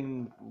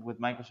testing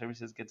with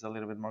microservices gets a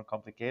little bit more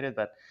complicated.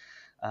 But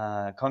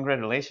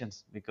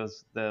congratulations,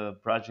 because the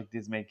project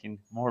is making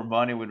more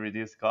money with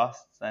reduced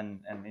costs, and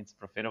it's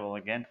profitable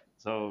again.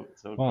 So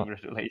Well,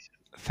 congratulations.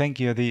 thank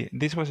you.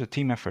 This was a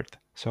team effort,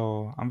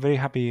 so I'm very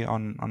happy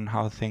on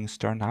how things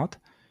turned out.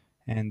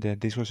 And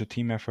this was a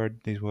team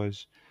effort. This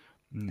was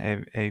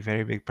a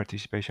very big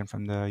participation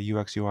from the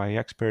UX UI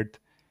expert,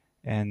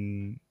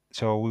 and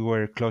so we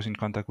were close in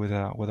contact with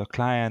a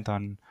client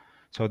on.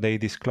 So they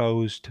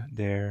disclosed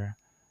their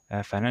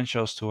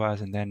financials to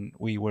us, and then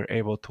we were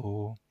able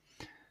to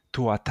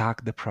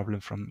attack the problem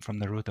from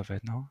the root of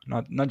it. No,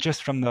 not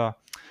just from the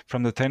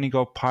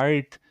technical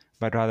part,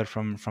 but rather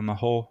from a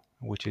whole,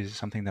 which is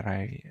something that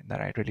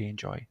I really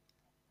enjoy.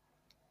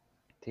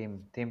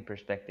 Team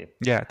perspective.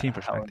 Yeah, team How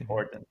perspective. Yeah,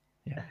 important.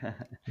 yeah,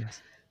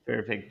 yes.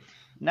 Perfect.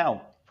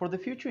 Now, for the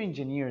future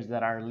engineers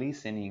that are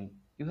listening,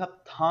 you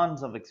have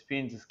tons of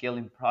experience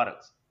scaling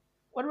products.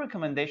 What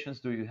recommendations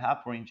do you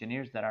have for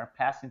engineers that are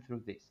passing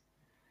through this?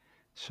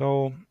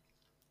 So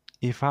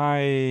if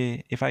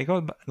I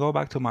go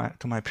back to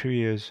my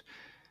previous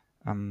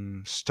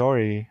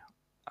story,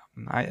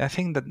 I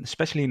think that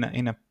especially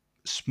in a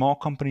small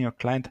company or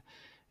client,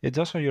 it's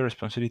also your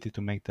responsibility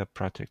to make the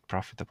project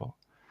profitable.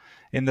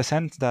 In the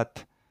sense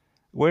that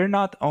we're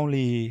not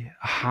only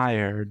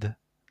hired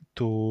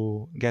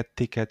to get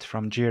tickets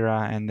from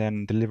Jira and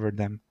then deliver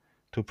them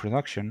to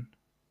production,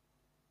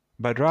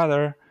 but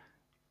rather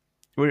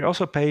we're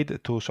also paid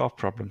to solve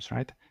problems,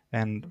 right?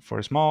 And for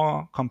a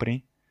small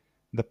company,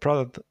 the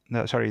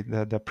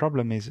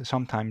problem is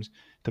sometimes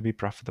to be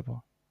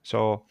profitable.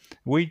 So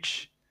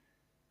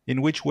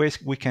in which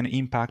ways we can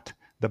impact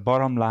the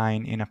bottom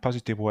line in a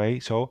positive way.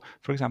 So,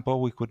 for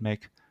example, we could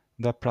make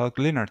the product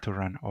leaner to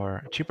run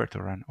or cheaper to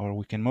run, or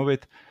we can move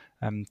it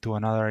to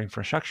another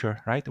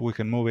infrastructure, right? We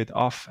can move it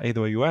off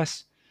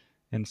AWS.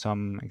 In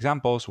some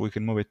examples, we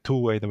can move it to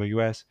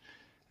AWS.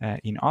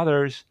 In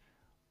others,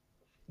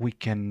 we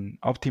can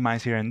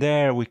optimize here and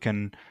there. We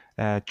can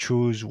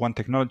choose one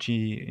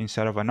technology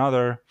instead of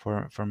another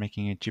for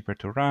making it cheaper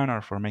to run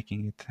or for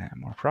making it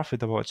more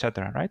profitable,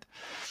 etc. Right?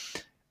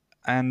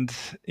 And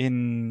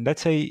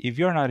let's say if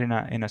you're not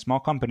in a small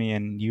company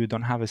and you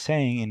don't have a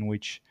saying in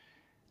which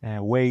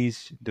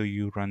ways do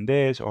you run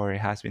this, or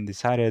it has been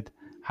decided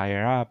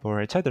higher up,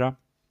 or etc.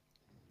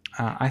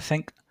 I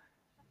think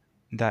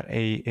that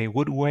a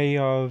good way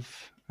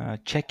of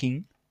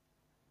checking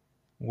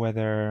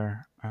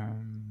whether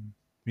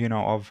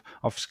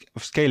of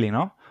scaling,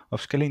 no?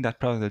 Of scaling that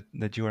product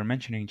that you were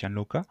mentioning,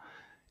 Gianluca,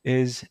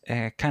 is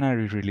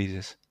canary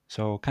releases.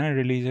 So canary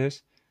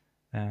releases,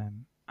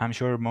 I'm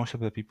sure most of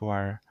the people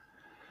are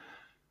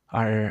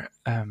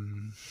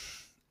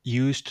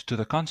used to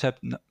the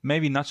concept.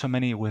 Maybe not so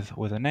many with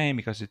a name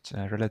because it's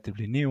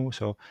relatively new.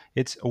 So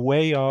it's a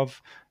way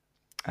of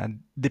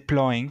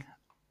deploying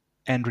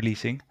and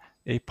releasing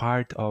a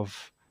part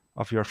of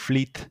your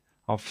fleet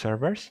of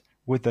servers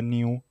with the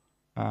new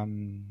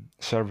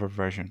server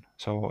version.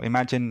 So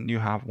imagine you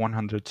have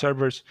 100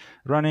 servers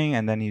running,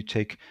 and then you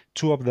take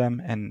two of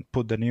them and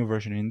put the new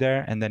version in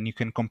there, and then you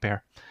can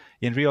compare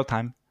in real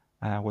time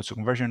what's the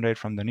conversion rate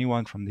from the new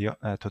one from the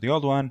to the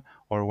old one,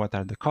 or what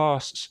are the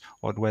costs,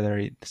 or whether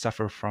it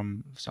suffers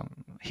from some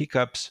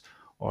hiccups,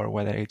 or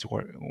whether it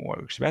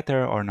works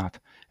better or not.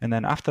 And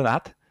then after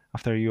that,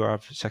 after you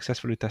have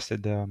successfully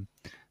tested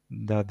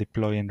the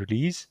deploy and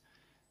release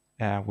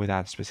with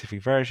that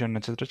specific version,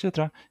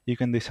 etc., you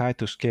can decide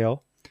to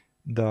scale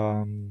the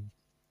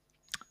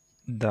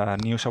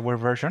new software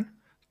version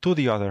to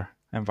the other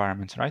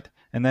environments, right?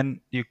 And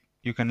then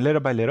you can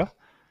little by little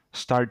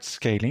start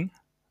scaling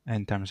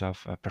in terms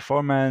of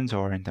performance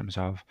or in terms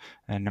of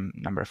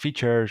number of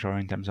features or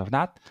in terms of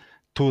that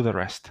to the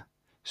rest.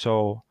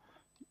 So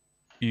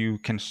you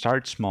can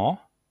start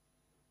small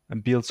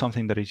and build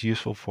something that is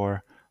useful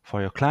for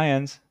your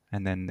clients,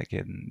 and then they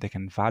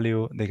get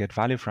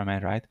value from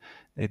it, right?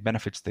 It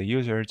benefits the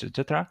users,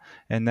 etc.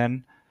 And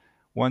then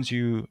once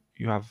you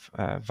have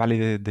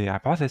validated the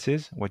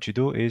hypothesis, what you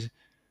do is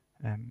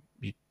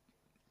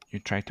you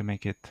try to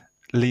make it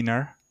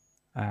leaner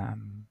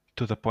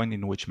to the point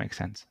in which makes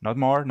sense. Not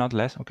more, not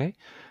less, okay,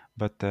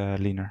 but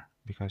leaner,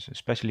 because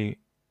especially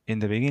in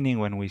the beginning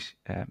when we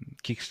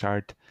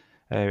kickstart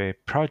a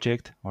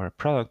project or a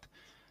product,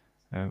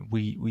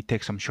 we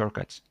take some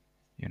shortcuts,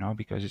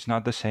 because it's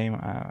not the same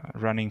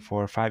running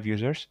for 5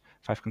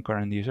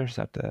 concurrent users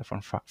that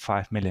from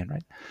 5 million,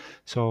 right?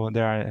 So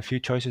there are a few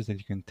choices that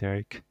you can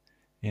take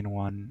in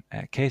one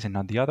case and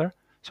not the other.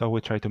 So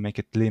we try to make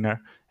it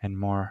leaner and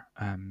more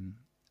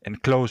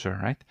and closer,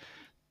 right,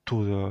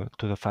 to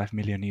the 5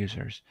 million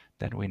users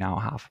that we now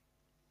have.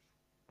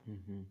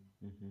 Hmm.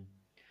 Hmm.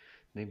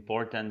 The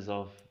importance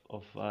of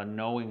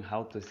knowing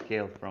how to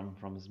scale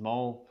from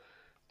small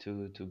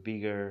to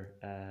bigger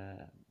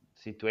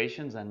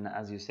situations. And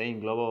as you say, in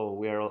global,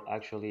 we are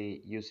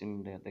actually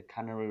using the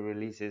canary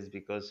releases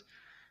because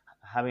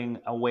having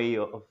a way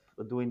of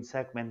doing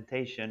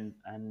segmentation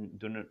and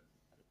do not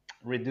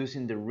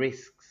reducing the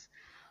risks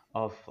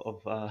of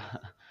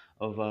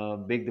of a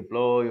big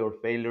deploy or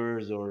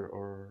failures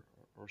or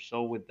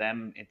so with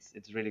them,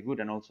 it's really good.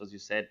 And also, as you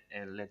said,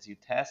 it lets you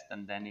test,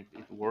 and then if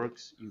it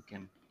works, you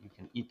can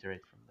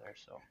iterate from there.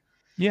 So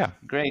Yeah,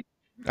 great,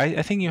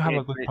 I think you have a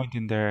great, good great. point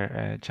in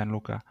there,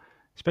 Gianluca.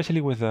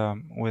 Especially with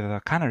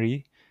a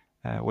canary,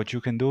 what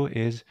you can do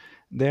is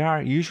there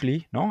are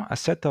usually no a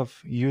set of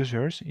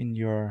users in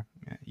your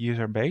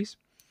user base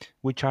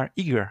which are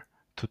eager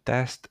to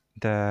test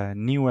the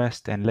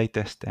newest and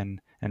latest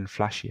and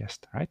flashiest,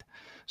 right?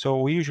 So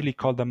we usually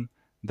call them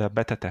the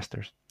beta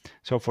testers.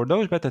 So for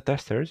those beta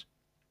testers,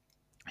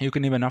 you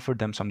can even offer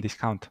them some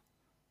discount.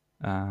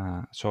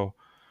 So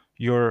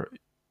you're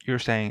you're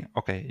saying,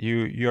 okay,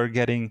 you're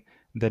getting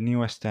the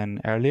newest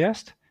and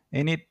earliest,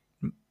 and it,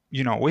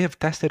 we have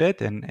tested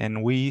it,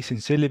 and we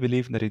sincerely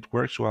believe that it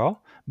works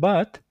well,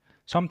 but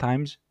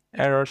sometimes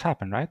errors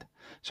happen, right?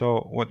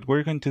 So what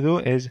we're going to do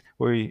is,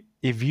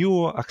 if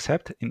you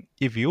accept and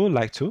if you would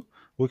like to,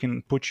 we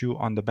can put you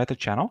on the beta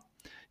channel.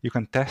 You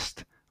can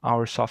test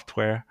our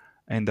software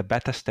in the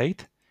beta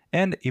state,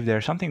 and if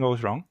there's something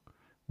goes wrong,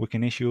 we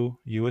can issue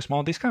you a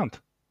small discount.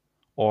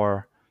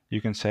 Or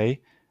you can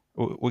say,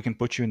 we can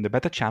put you in the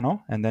beta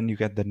channel, and then you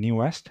get the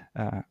newest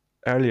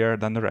earlier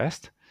than the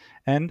rest,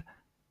 and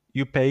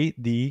you pay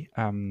the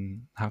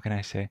how can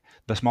I say,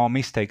 the small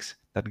mistakes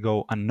that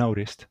go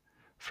unnoticed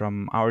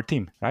from our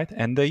team, right?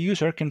 And the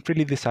user can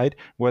freely decide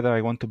whether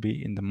I want to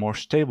be in the more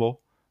stable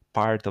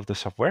part of the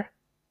software,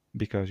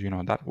 because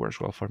that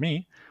works well for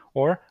me,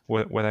 or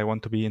whether I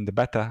want to be in the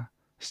beta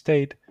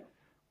state,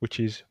 which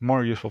is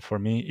more useful for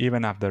me,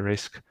 even at the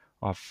risk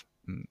of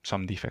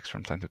some defects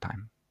from time to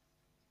time.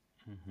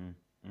 Hmm.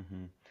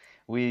 Hmm.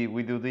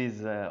 We do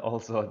this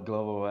also at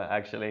Globo.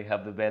 Actually,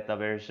 have the beta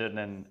version,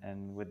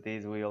 and with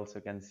this we also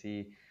can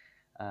see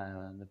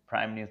the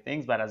prime new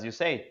things. But as you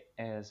say,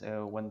 as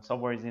when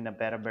software is in a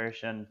beta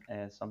version,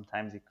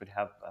 sometimes it could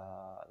have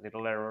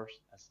little errors,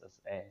 as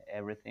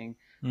everything,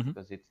 Hmm.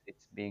 because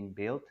it's being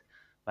built.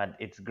 But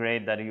it's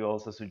great that you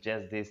also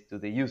suggest this to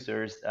the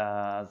users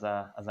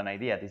as an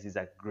idea. This is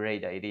a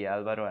great idea,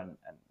 Alvaro, and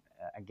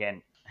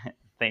again,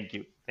 thank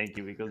you,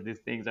 because these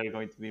things are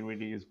going to be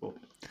really useful.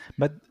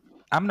 But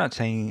I'm not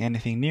saying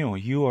anything new.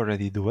 You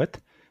already do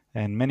it,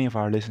 and many of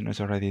our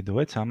listeners already do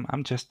it. So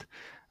I'm just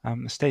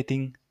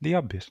stating the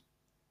obvious.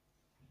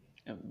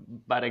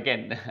 But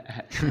again,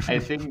 I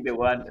think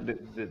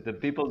the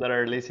people that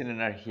are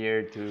listening are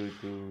here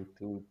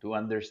to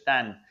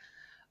understand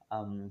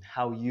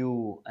how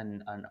you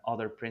and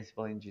other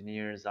principal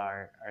engineers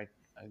are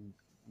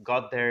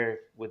got there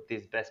with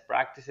these best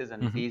practices,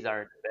 and Hmm. these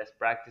are the best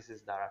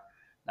practices that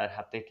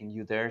have taken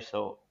you there.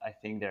 So I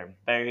think they're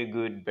very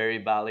good, very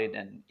valid,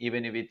 and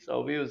even if it's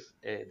obvious,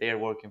 they are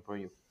working for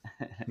you.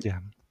 Yeah,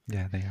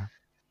 yeah, they are.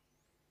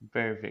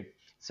 Perfect.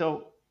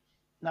 So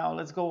now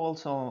let's go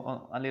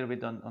also a little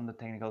bit on the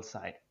technical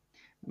side.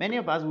 Many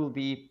of us will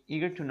be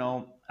eager to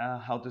know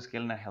how to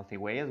scale in a healthy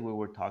way, as we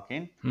were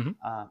talking. Hmm.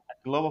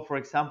 At Globo, for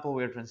example,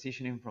 we are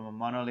transitioning from a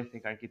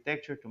monolithic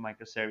architecture to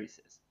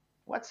microservices.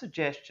 What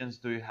suggestions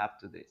do you have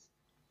to this?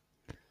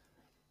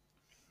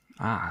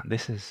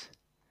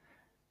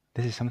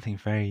 This is something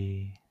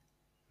very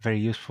very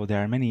useful. There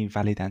are many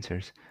valid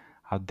answers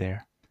out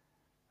there.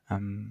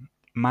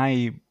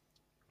 My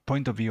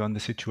point of view on the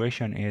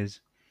situation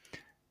is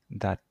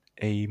that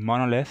a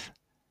monolith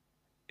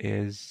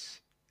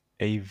is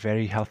a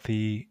very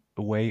healthy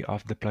way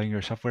of deploying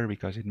your software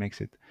because it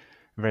makes it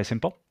very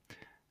simple.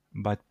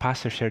 But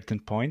past a certain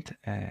point,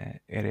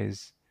 it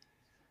is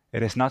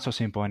not so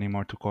simple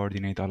anymore to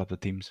coordinate all of the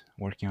teams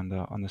working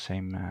on the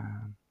same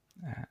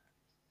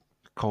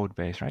code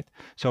base, right?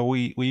 So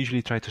we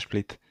usually try to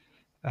split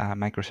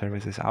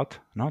microservices out,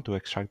 no, to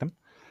extract them,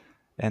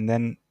 and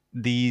then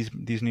these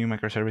new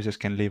microservices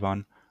can live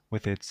on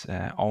with its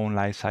own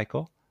life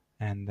cycle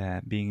and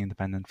being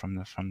independent from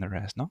the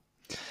rest, no.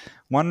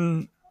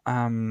 One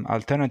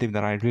alternative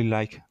that I really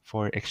like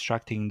for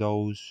extracting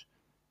those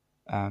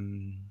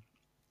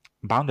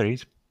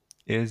boundaries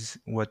is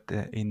what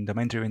in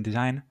domain-driven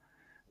design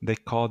they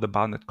call the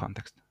bounded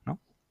context, no.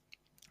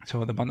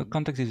 So the bounded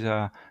context is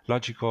a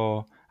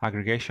logical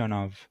aggregation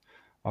of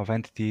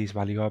entities,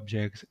 value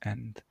objects,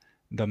 and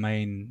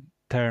domain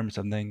terms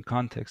of domain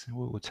context,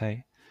 we would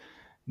say,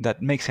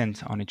 that make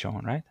sense on its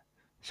own, right?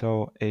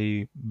 So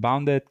a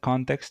bounded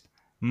context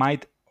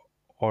might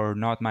or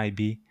not might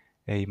be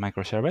a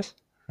microservice,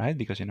 right?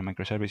 Because in a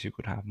microservice you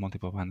could have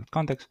multiple bounded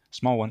contexts,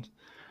 small ones,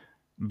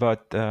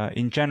 but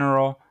in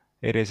general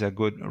it is a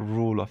good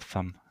rule of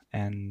thumb.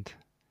 And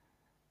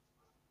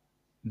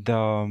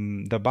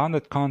the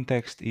bounded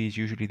context is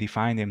usually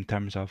defined in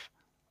terms of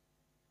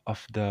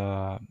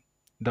the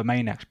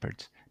domain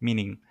experts,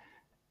 meaning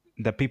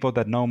the people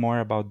that know more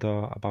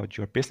about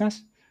your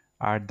business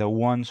are the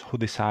ones who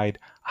decide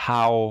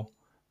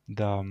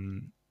the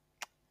um,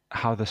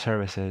 how the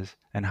services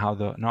and how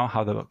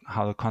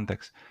the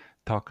context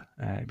talk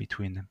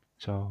between them.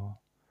 So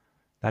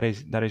that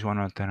is one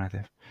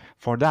alternative.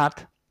 For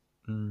that,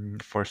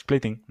 for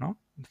splitting, no,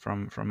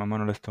 from a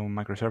monolith to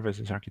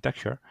microservices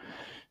architecture.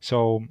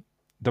 So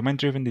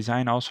domain-driven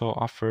design also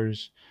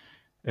offers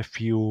a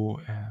few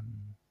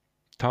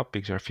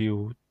topics or a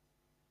few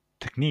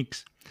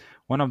techniques.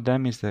 One of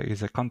them is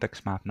a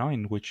context map, no,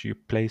 in which you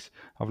place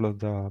all of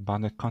the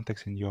bounded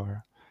context in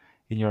your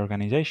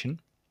organization,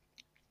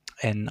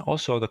 and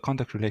also the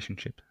context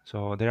relationship.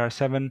 So there are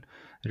 7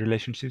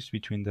 relationships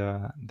between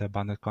the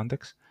bounded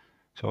context.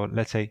 So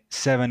let's say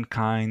 7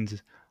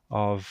 kinds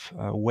of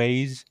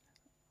ways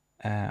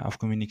of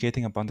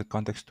communicating a bounded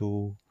context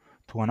to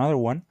another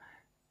one.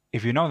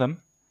 If you know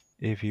them,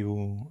 if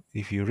you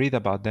read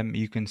about them,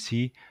 you can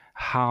see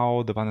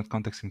how the bounded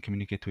context can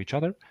communicate to each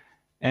other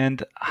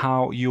and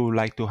how you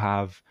like to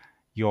have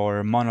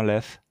your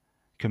monolith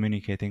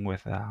communicating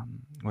with a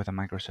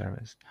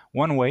microservice.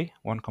 One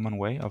common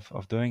way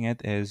of doing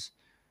it is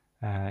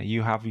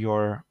you have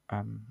your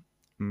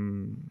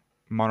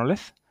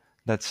monolith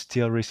that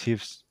still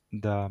receives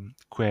the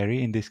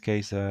query, in this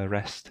case a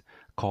REST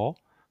call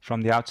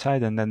from the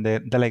outside, and then they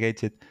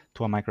delegates it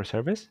to a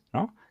microservice,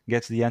 no?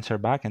 Gets the answer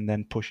back and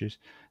then pushes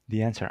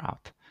the answer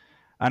out.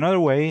 Another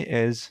way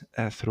is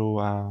through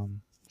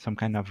some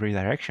kind of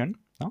redirection,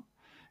 no?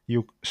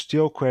 You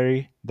still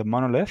query the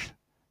monolith,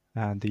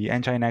 the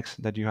nginx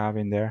that you have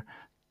in there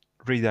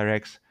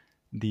redirects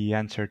the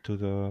answer to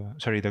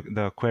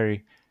the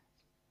query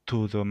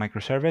to the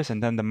microservice,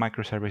 and then the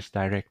microservice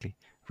directly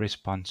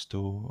responds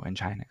to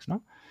nginx,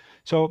 no.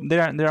 So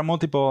there are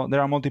multiple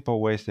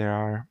ways.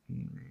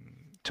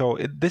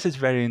 This is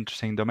very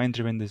interesting,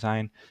 domain-driven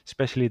design,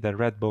 especially the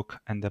red book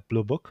and the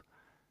blue book.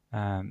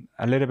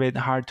 A little bit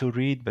hard to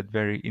read, but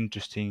very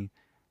interesting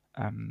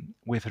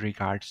with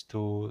regards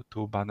to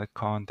bounded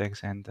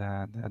context and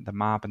the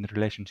map and the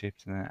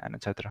relationships and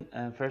etc.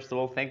 First of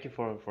all, thank you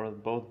for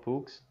both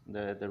books,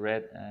 the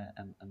red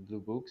and blue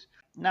books.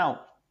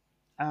 Now,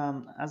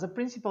 as a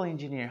principal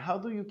engineer, how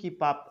do you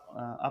keep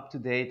up to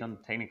date on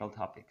technical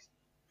topics?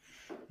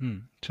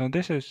 So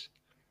this is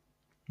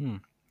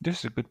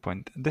a good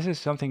point. This is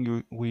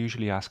something we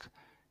usually ask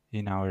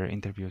in our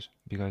interviews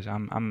because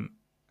I'm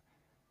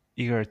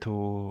eager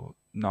to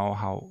know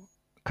how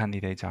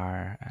candidates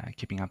are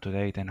keeping up to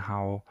date and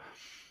how,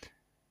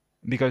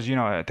 because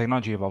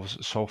technology evolves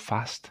so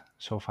fast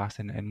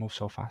and moves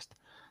so fast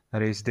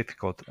that it's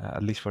difficult,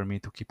 at least for me,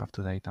 to keep up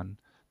to date on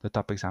the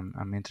topics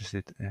I'm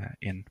interested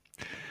in.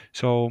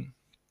 So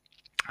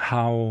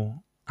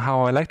how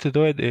I like to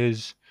do it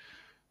is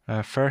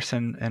first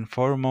and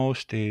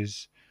foremost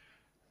is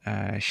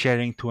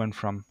sharing to and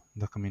from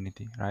the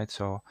community, right?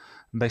 So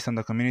based on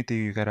the community,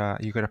 you get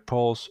a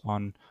pulse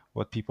on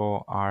what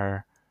people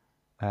are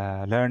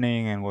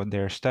learning and what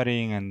they're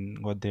studying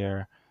and what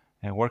they're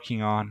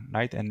working on,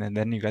 right? And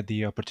then you got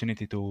the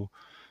opportunity to,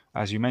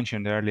 as you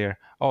mentioned earlier,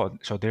 oh,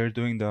 so they're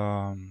doing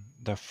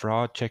the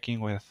fraud checking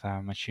with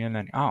machine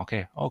learning. Oh,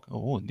 okay.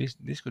 Oh,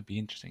 this could be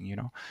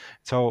interesting.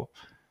 So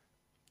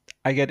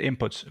I get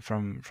inputs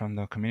from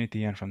the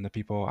community and from the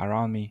people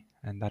around me,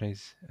 and that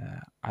is,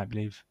 I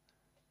believe,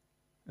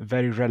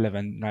 very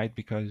relevant, right?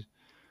 Because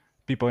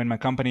people in my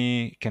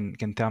company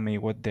can tell me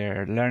what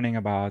they're learning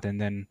about,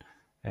 and then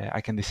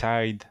I can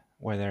decide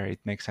whether it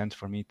makes sense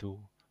for me to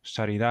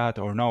study that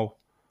or no,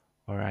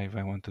 or if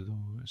I want to do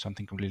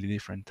something completely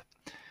different.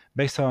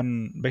 Based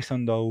on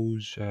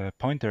those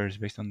pointers,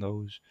 based on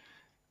those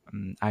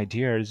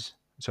ideas.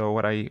 So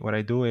what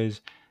I do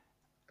is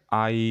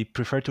I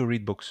prefer to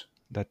read books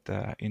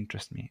that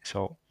interest me.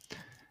 So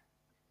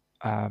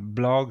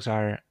blogs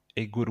are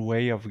a good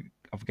way of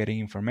getting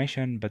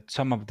information, but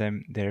some of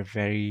them they're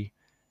very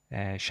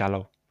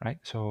shallow, right?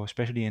 So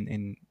especially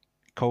in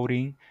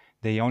coding,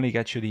 they only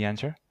get you the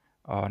answer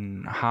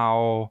on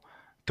how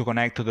to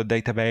connect to the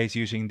database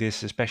using this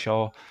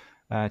special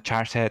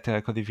char set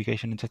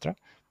codification, etc.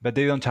 But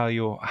they don't tell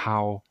you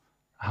how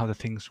the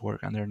things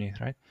work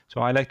underneath, right?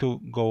 So I like to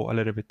go a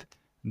little bit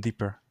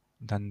deeper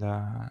than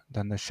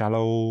the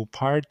shallow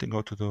part and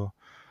go to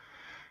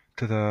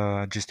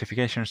the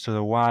justifications, to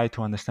the why,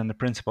 to understand the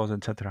principles,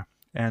 etc.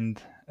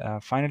 And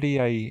finally,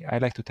 I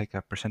like to take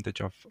a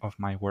percentage of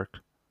my work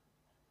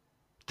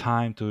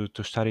time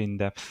to study in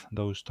depth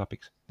those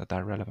topics that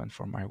are relevant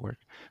for my work.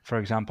 For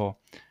example,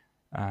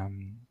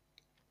 um,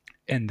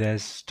 in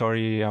this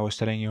story I was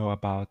telling you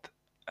about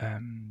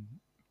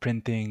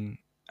printing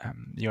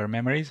your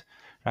memories,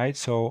 right?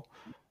 So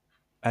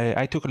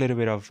I took a little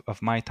bit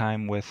of my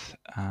time with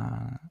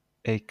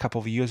a couple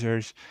of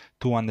users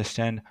to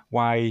understand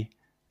why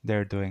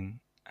they're doing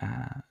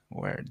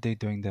where they're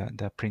doing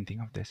the printing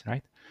of this,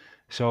 right?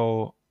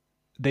 So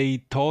they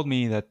told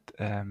me that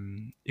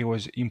it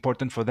was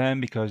important for them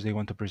because they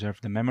want to preserve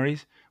the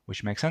memories,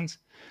 which makes sense.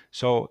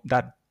 So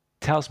that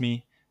tells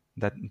me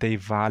that they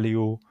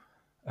value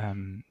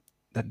um,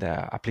 that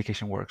the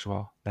application works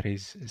well, that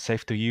is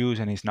safe to use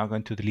and is not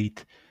going to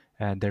delete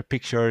their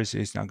pictures,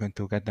 is not going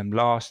to get them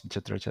lost,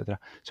 etc., etc.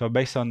 So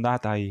based on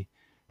that, I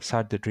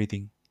started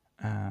reading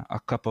a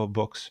couple of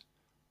books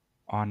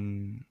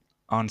on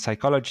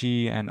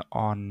psychology and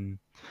on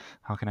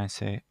how can I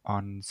say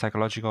on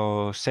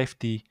psychological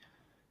safety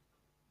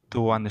to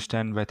Mhm.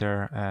 understand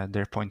better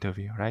their point of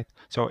view, right?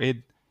 So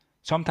it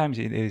sometimes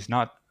it is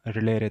not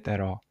related at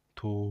all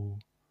to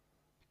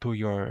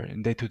your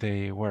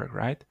day-to-day work,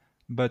 right?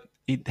 But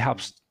it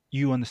helps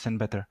you understand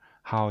better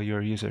how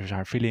your users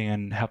are feeling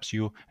and helps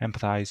you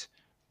empathize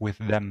with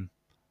them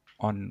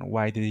on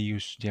why they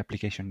use the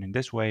application in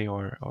this way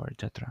or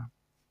etc.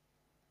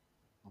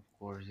 Of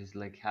course, it's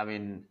like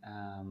having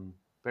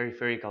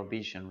peripheral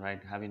vision,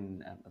 right?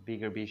 Having a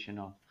bigger vision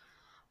of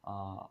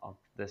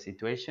the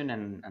situation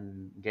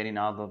and getting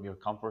out of your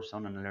comfort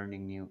zone and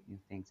learning new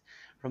things.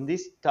 From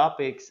these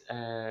topics,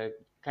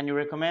 can you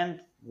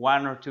recommend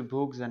one or two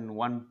books and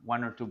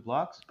one or two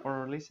blogs for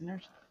our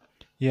listeners?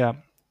 Yeah,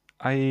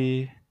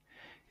 I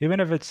even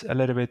if it's a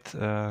little bit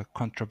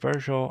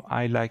controversial,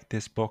 I like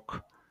this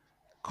book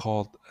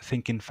called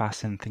Thinking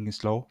Fast and Thinking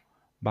Slow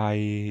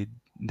by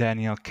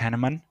Daniel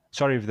Kahneman.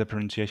 Sorry if the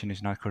pronunciation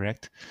is not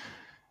correct.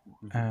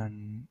 Mhm.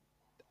 And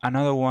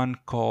another one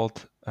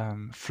called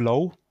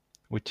Flow,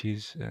 which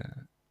is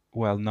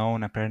well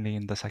known apparently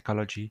in the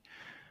psychology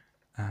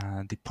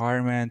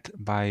department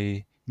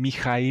by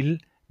Mikhail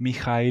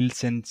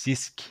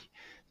Sensiski.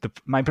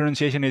 My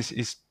pronunciation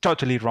is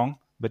totally wrong,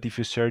 but if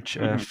you search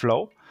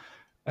Flow,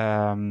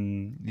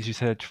 if you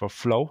search for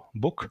Flow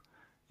book,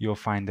 you'll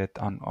find it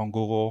on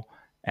Google,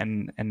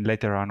 and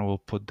later on we'll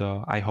put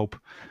the I hope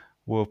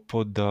we'll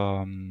put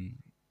the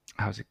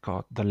how's it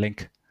called the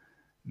link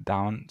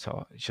down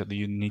so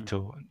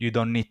you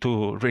don't need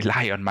to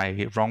rely on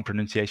my wrong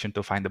pronunciation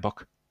to find the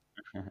book.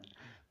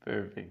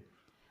 Perfect.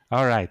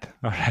 All right.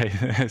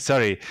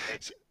 Sorry,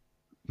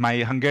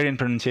 my Hungarian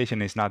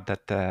pronunciation is not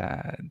that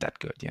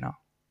good.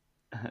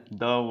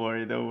 Don't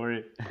worry, don't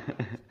worry.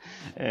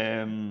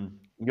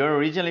 You're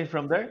originally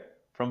from there?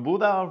 From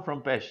Buda or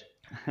from Pesh?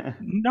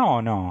 No,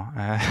 no,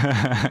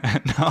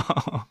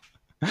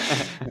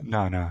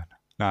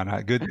 no,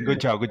 no. Good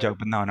job.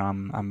 But no, no,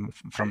 I'm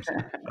from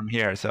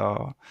here,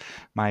 so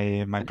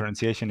my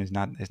pronunciation is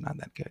not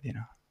that good.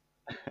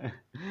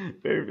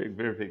 Perfect,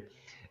 perfect.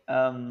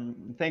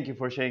 Thank you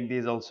for sharing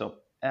this also.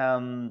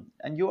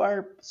 And you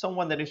are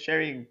someone that is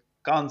sharing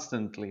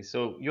constantly.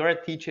 So you're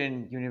a teacher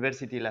in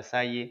University La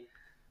Salle,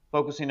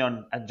 focusing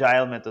on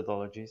agile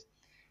methodologies.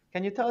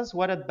 Can you tell us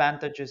what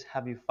advantages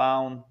have you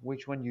found,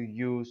 which one you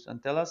use,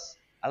 and tell us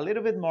a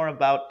little bit more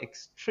about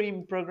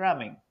extreme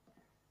programming?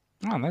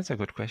 Oh, that's a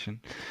good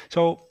question.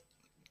 So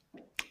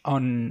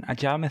on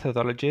agile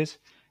methodologies,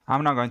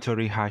 I'm not going to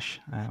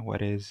rehash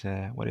what is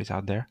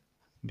out there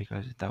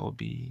because that would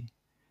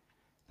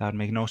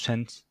make no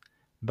sense.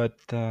 But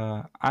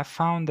I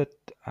found that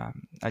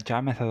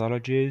agile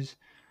methodologies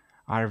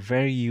are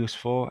very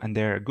useful and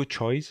they're a good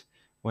choice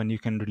when you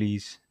can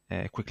release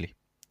quickly.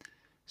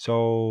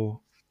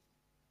 So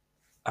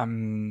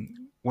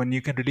when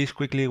you can release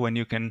quickly, when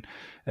you can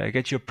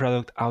get your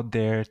product out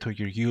there to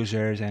your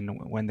users, and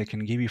when they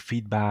can give you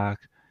feedback,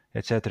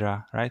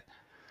 etc. Right?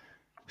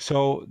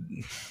 So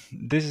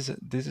this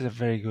is a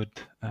very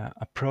good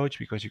approach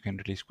because you can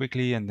release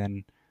quickly, and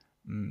then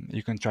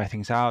you can try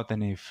things out.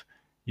 And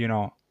you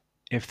know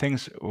if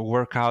things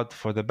work out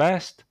for the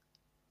best,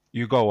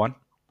 you go on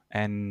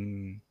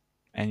and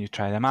you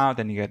try them out,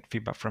 and you get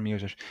feedback from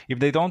users. If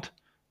they don't,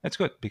 that's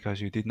good because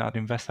you did not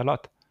invest a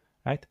lot,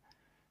 right?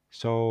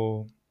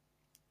 So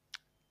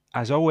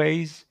as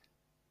always,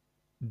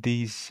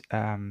 this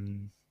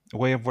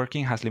way of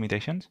working has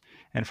limitations.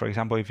 And for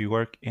example, if you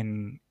work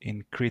in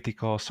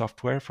critical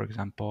software, for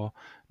example,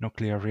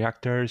 nuclear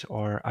reactors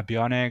or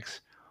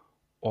avionics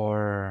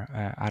or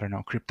I don't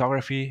know,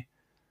 cryptography.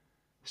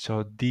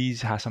 So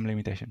these have some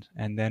limitations.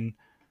 And then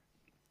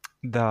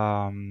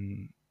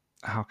the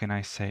how can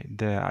I say,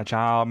 the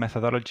agile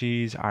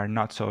methodologies are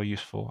not so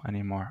useful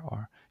anymore,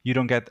 or you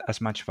don't get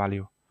as much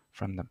value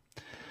from them.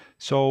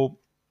 So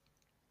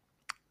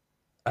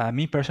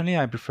me personally,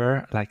 I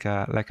prefer like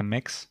a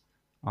mix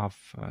of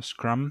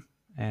Scrum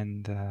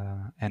and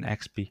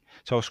XP.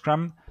 So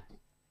Scrum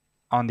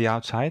on the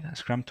outside,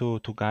 Scrum to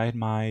guide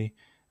my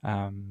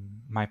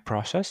my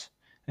process,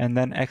 and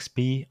then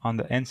XP on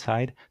the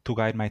inside to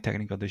guide my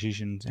technical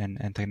decisions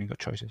and technical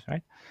choices,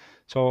 right?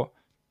 So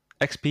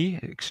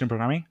XP, Extreme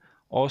Programming,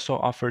 also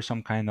offers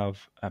some kind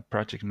of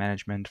project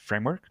management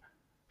framework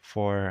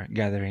for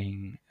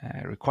gathering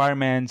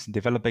requirements,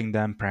 developing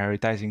them,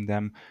 prioritizing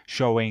them,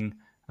 showing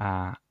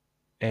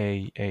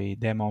a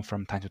demo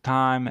from time to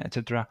time,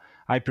 etc.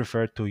 I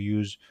prefer to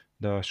use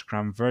the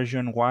Scrum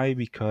version. Why?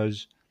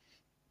 Because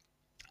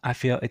I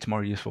feel it's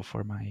more useful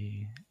for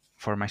my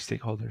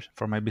stakeholders,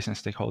 for my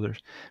business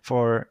stakeholders,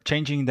 for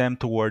changing them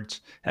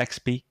towards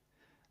XP.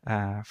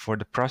 For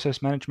the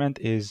process management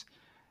is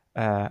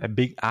a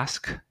big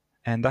ask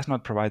and does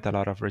not provide a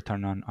lot of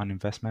return on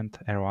investment,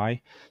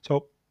 ROI.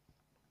 So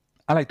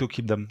I like to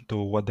keep them to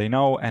what they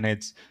know, and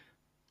it's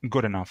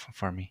good enough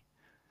for me.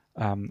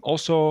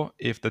 Also,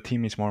 if the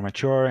team is more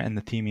mature and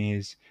the team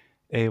is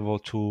able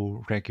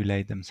to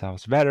regulate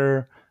themselves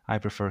better, I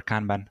prefer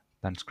Kanban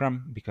than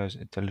Scrum because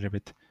it's a little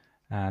bit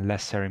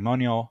less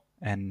ceremonial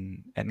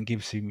and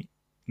gives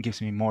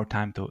me more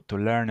time to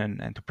learn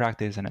and to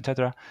practice and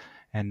etc.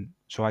 And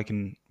so I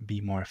can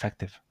be more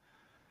effective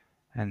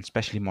and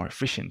especially more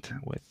efficient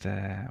with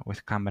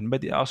Kanban.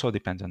 But it also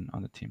depends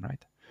on the team,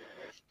 right?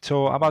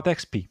 So Mhm. about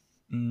XP.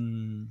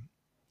 Mm,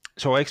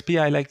 so XP,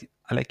 I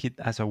like it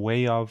as a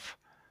way of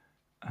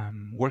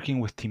working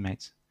with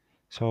teammates.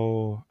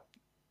 So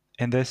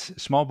in this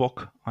small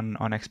book on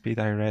XP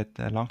that I read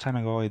a long time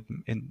ago, it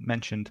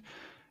mentioned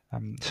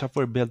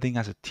software building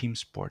as a team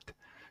sport.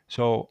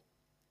 So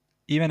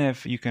even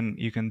if you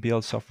can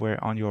build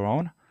software on your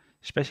own,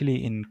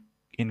 especially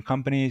in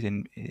companies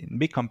in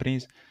big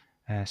companies,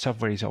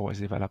 software is always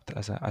developed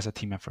as a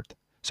team effort.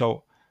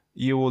 So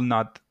you will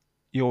not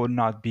you will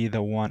not be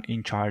the one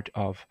in charge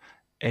of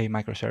a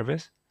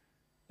microservice,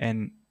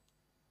 and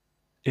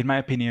in my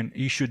opinion,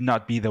 you should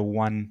not be the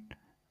one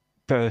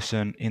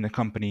person in the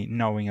company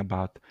knowing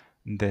about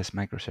this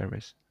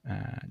microservice,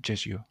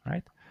 just you,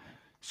 right?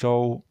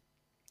 So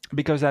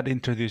because that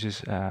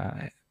introduces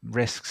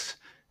risks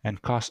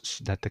and costs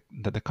that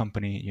the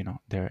company, you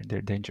know, they're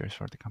dangerous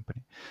for the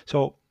company.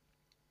 So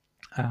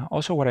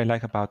also what I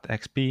like about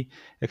XP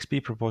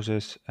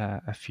proposes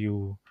a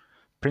few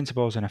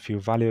principles and a few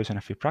values and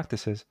a few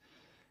practices.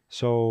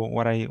 So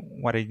what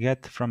I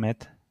get from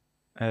it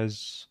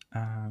is,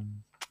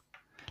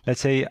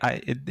 let's say,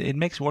 it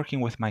makes working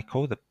with my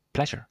code a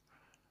pleasure,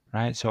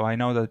 right? So I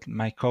know that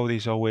my code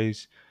is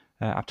always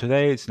up to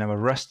date. It's never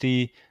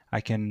rusty.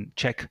 I can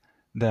check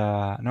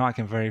I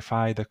can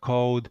verify the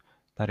code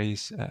that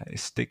is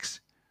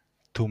sticks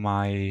to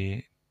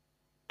my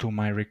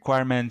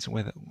requirements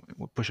with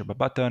push of a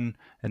button,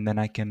 and then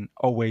I can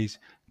always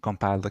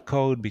compile the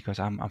code because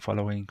I'm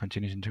following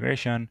continuous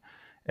integration,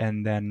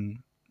 and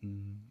then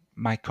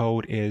my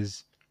code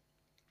is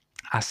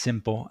as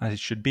simple as it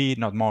should be,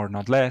 not more,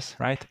 not less,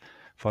 right?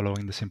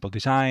 Following the simple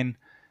design.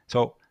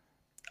 So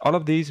all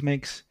of these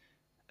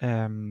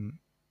um,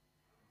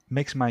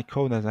 makes my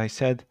code, as I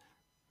said,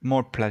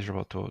 more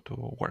pleasurable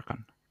to work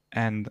on.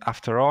 And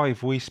after all,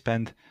 if we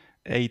spend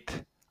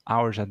 8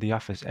 hours at the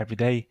office every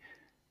day,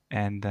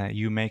 and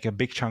you make a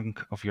big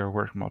chunk of your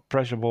work more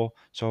pleasurable,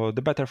 so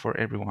the better for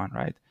everyone,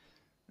 right?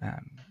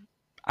 Um,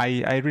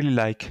 I really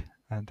like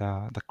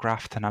the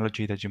craft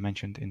analogy that you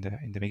mentioned in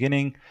the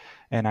beginning,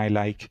 and I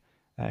like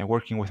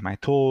working with my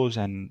tools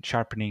and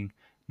sharpening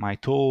my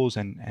tools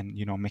and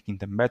you know, making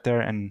them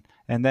better, and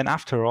then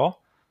after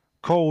all,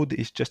 code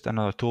is just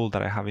another tool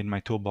that I have in my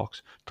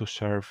toolbox to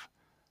serve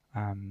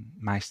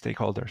my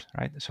stakeholders,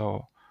 right?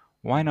 So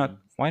Mhm.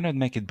 why not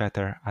make it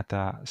better at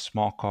a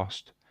small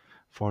cost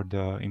for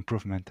the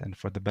improvement and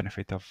for the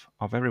benefit of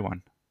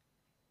everyone?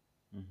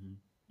 Mhm.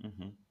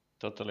 Mhm.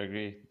 Totally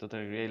agree.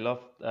 Totally agree. I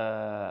love.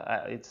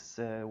 It's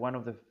one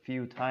of the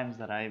few times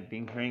that I've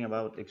been hearing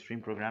about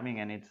extreme programming,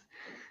 and it's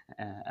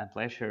a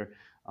pleasure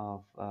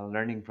of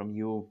learning from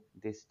you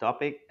this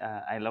topic.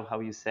 I love how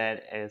you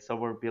said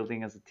software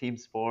building as a team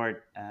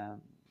sport.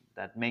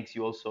 That makes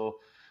you also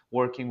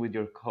working with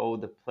your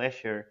code a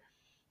pleasure,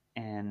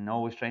 and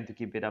always trying to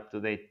keep it up to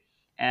date.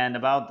 And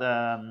about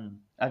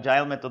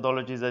agile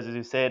methodologies, as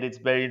you said, it's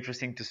very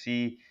interesting to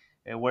see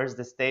where's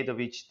the state of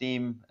each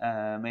team.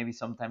 Maybe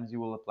sometimes you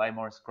will apply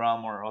more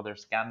Scrum or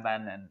others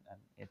Kanban, and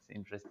it's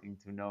interesting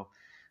to know.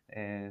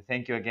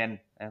 Thank you again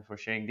for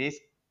sharing this.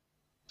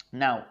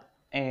 Now,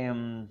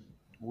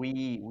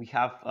 we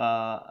have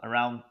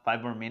around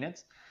 5 more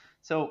minutes.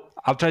 So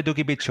I'll try to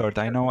keep it short.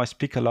 I know I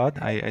speak a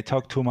lot. I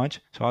talk too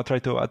much, so I'll try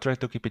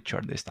to keep it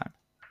short this time.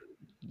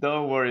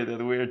 Don't worry that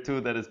we're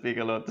two that speak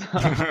a lot.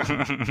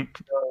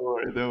 Don't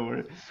worry, don't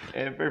worry.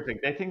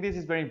 Perfect. I think this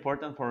is very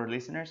important for our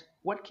listeners.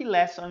 What key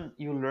lesson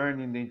you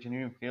learned in the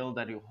engineering field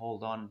that you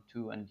hold on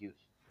to and use?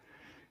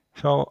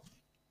 So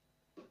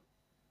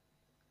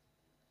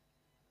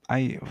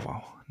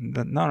wow,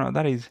 no,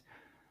 that is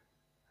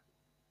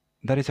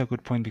a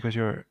good point because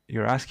you're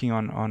asking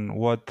on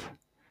what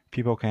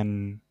people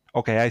can.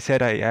 Okay, I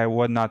said I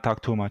would not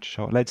talk too much,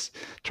 so let's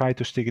try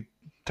to stick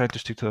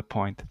to the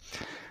point.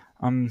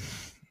 Um,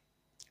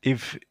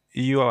 if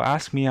you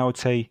ask me, I would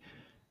say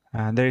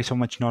there is so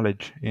much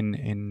knowledge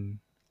in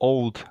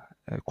old,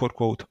 quote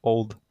quote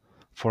old,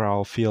 for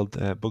our field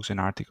books and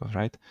articles,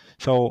 right?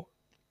 So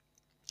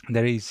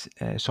there is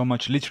so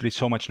much, literally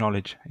so much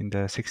knowledge in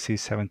the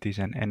 60s, 70s,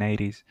 and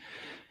 80s.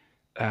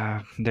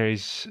 There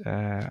is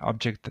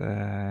object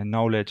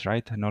knowledge,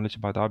 right? Knowledge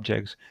about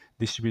objects,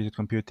 distributed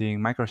computing,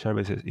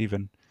 microservices.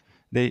 Even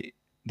they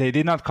they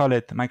did not call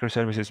it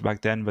microservices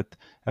back then, but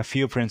a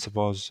few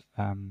principles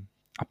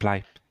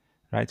apply,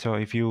 right? So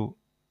if you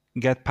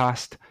get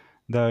past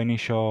the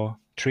initial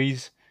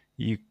trees,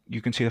 you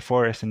can see the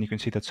forest, and you can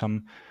see that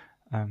some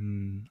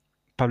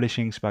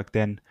publishings back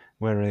then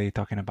were already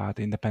talking about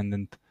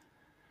independent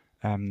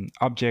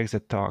objects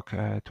that talk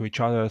to each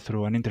other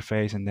through an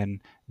interface, and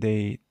then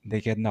they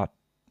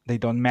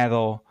don't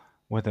meddle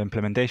with the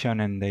implementation,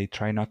 and they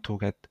try not to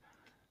get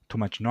too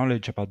much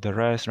knowledge about the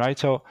rest, right?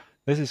 So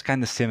this is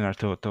kind of similar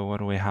to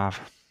what we have.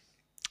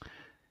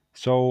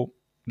 So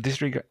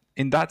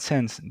in that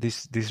sense,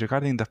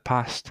 disregarding the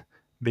past,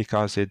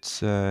 because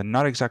it's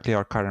not exactly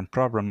our current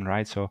problem,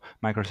 right? So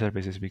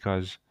microservices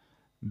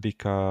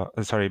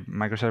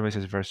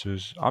microservices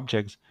versus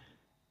objects.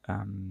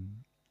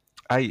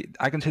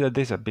 I consider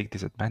this a big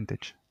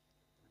disadvantage,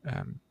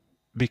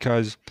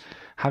 because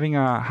having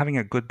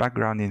a good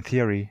background in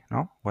theory,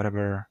 no,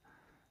 whatever,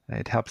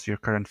 it helps your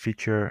current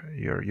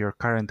your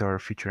current or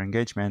future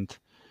engagement.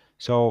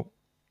 So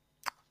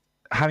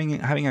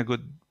having a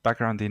good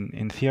background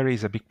in theory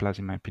is a big plus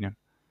in my opinion.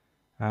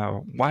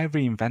 Why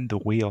reinvent the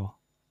wheel?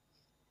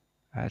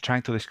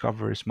 Trying to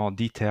discover small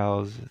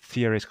details,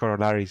 theories,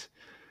 corollaries,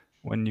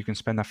 when you can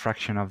spend a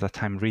fraction of the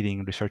time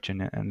reading,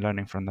 researching, and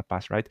learning from the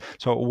past, right?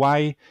 So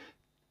why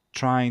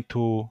trying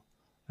to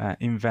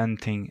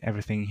inventing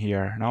everything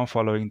here, now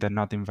following the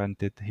not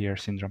invented here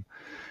syndrome,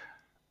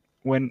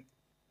 when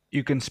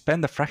you can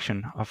spend a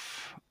fraction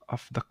of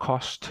the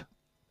cost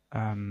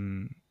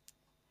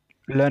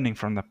learning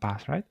from the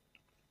past, right?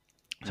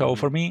 So Mm-hmm.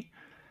 for me,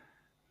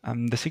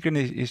 the secret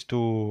is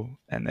to,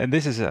 and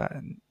this is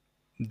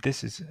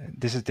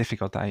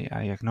difficult,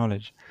 I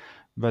acknowledge,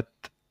 but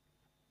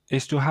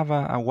is to have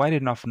a wide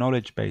enough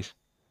knowledge base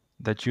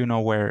that you know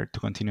where to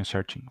continue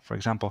searching. For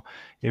example,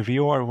 if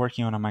you are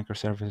working on a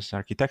microservices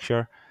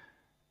architecture,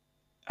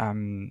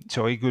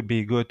 so it would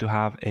be good to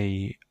have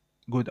a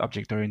good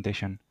object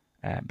orientation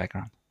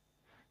background.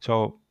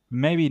 So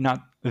maybe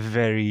not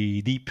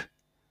very deep,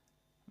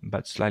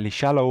 but slightly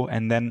shallow,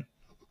 and then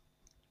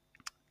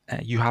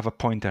you have a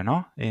pointer,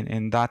 no?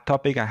 In that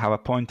topic, I have a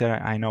pointer.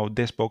 I know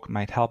this book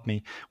might help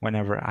me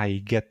whenever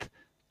I get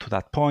to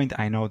that point.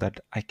 I know that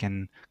I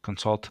can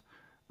consult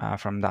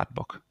from that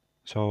book.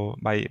 So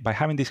by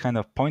having these kind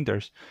of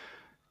pointers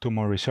to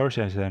more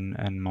resources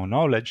and more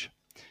knowledge,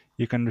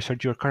 you can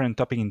research your current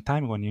topic in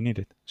time when you need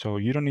it. So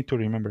you don't need to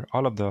remember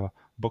all of the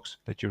books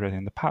that you read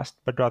in the past,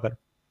 but rather,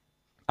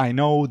 I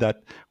know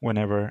that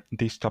whenever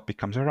this topic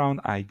comes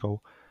around, I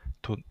go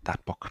to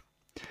that book.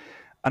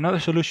 Another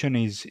solution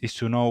is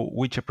to know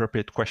which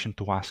appropriate question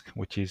to ask,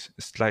 which is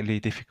slightly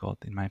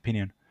difficult in my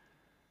opinion.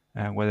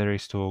 Whether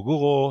it's to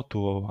Google,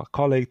 to a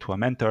colleague, to a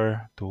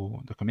mentor, to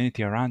the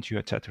community around you,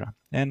 etc.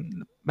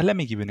 But let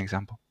me give you an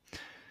example.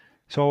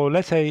 So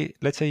let's say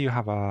you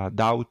have a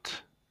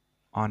doubt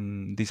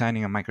on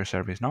designing a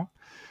microservice, no?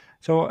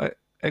 So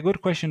a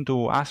good question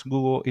to ask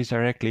Google is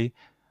directly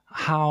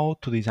how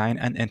to design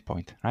an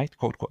endpoint, right?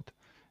 Quote, quote.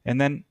 And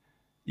then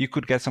you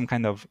could get some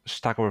kind of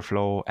Stack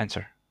Overflow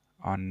answer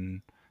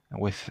on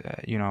with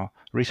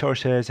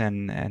resources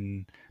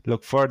and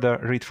look further,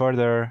 read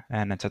further,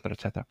 and etc.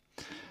 etc.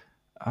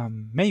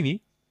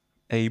 Maybe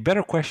a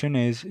better question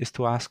is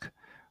to ask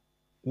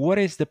what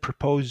is the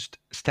proposed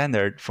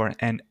standard for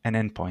an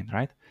endpoint,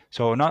 right?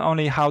 So not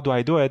only how do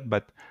I do it,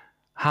 but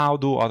how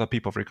do other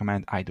people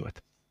recommend I do it?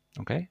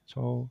 Okay,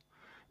 so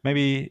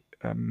maybe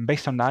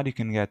based on that, you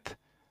can get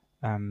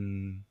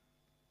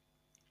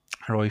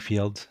Roy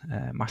Field's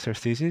master's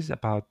thesis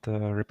about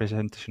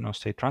representational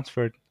state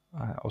transfer,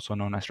 also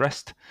known as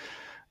REST.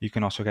 You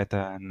can also get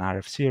an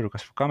RFC,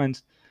 request for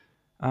comments,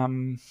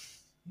 and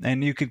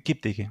you could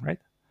keep digging, right?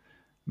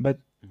 But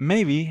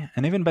maybe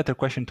an even better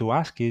question to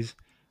ask is,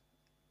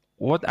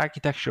 what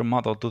architecture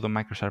model do the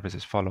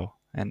microservices follow?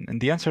 And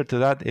the answer to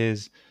that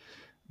is,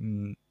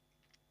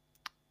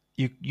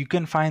 you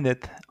can find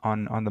it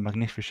on the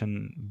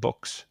magnificent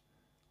books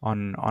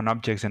on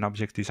objects and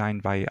object design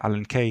by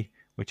Alan Kay,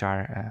 which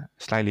are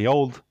slightly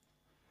old,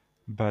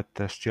 but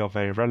still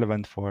very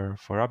relevant for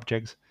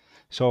objects.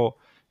 So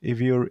if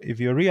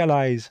you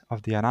realize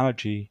of the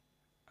analogy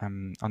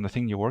on the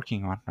thing you're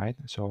working on, right?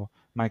 So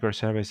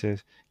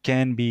microservices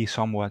can be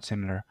somewhat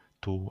similar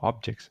to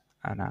objects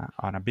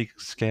on a big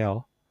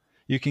scale.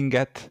 You can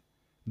get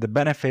the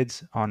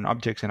benefits on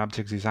objects and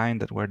object design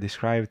that were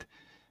described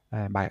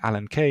by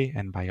Alan Kay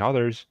and by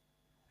others,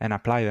 and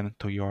apply them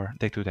to your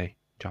day-to-day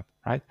job,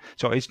 right?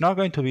 So it's not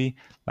going to be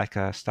like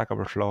a Stack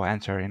Overflow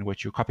answer in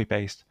which you copy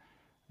paste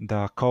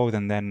the code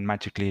and then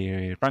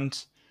magically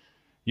runs.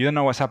 You don't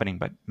know what's happening,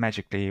 but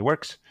magically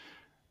works.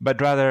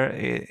 But rather,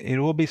 it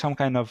will be some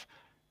kind of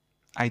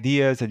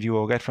ideas that you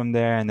will get from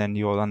there, and then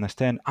you will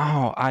understand,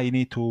 oh, I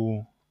need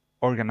to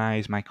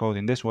organize my code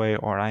in this way,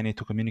 or I need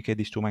to communicate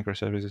these two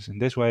microservices in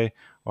this way,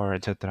 or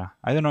etc.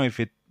 I don't know if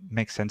it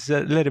makes sense.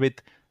 It's a little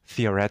bit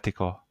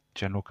theoretical,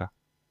 Gianluca.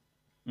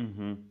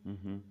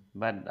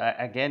 But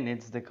again,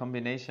 it's the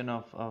combination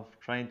of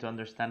trying to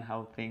understand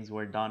how things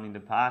were done in the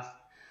past,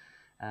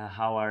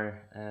 how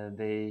are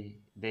they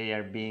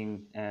are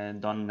being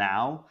done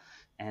now,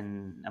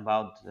 and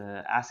about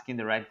asking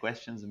the right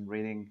questions and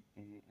reading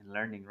and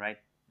learning. Right.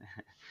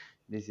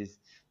 this is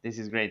this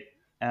is great.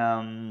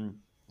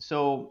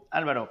 So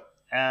Alvaro,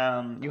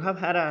 you have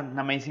had an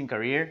amazing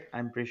career.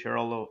 I'm pretty sure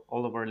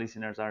all of our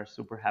listeners are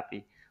super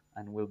happy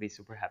and will be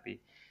super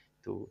happy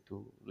to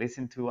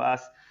listen to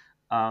us.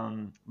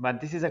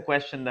 But this is a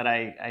question that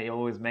I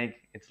always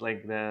make. It's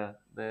like the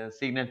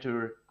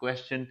signature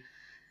question.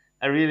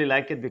 I really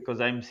like it because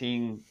I'm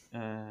seeing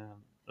a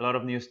lot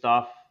of new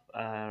stuff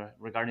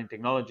regarding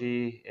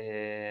technology,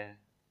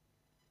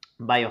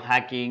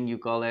 biohacking, you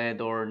call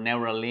it, or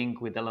Neuralink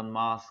with Elon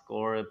Musk,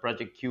 or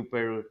Project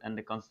Kuiper and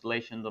the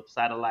constellations of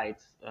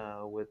satellites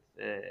with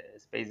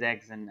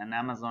SpaceX and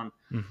Amazon.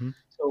 Mm-hmm.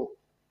 So,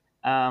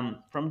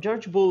 from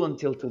George Bull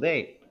until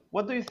today,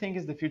 what do you think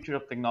is the future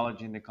of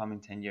technology in the coming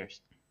 10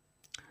 years?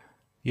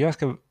 You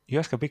ask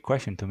a big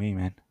question to me,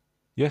 man.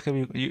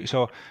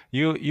 So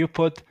you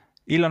put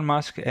Elon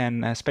Musk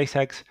and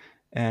SpaceX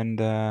and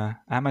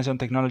Amazon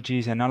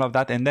Technologies and all of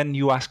that, and then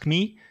you ask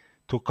me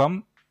to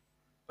come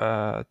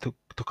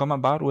to come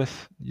about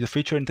with the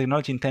future in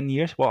technology in 10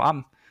 years.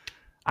 Well,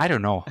 I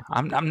don't know.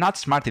 I'm not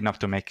smart enough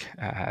to make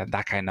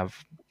that kind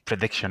of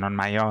prediction on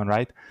my own,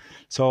 right?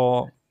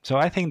 So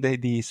I think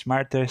the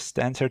smartest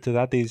answer to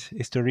that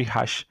is to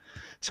rehash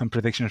some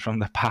predictions from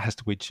the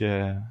past, which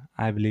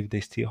I believe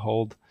they still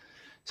hold.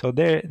 So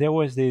there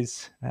was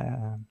this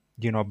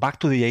back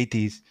to the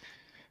 80s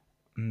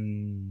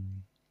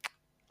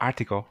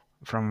article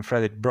from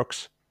Frederick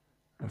Brooks.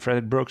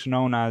 Frederick Brooks,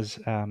 known as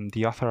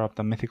the author of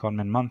the Mythical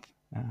Men Month,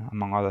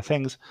 among other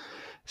things.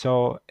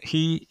 So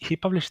he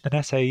published an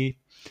essay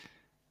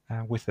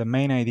with the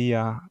main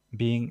idea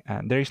being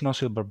there is no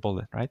silver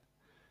bullet, right?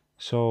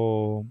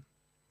 So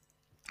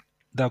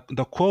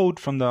the quote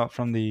from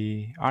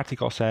the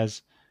article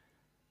says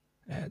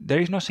there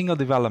is no single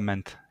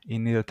development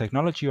in either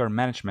technology or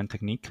management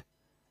technique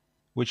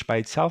which by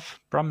itself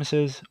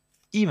promises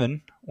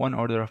even one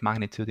order of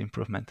magnitude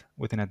improvement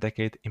within a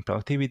decade in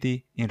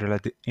productivity, in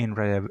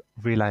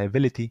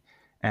reliability,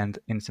 and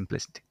in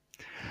simplicity.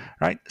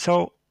 Right.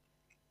 So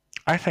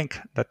I think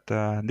that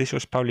this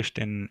was published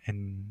in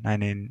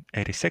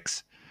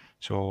 1986,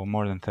 so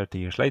more than 30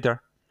 years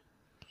later.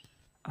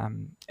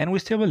 And we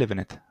still believe in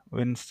it.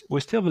 We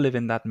still believe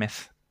in that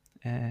myth.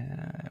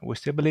 We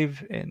still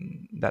believe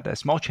in that a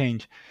small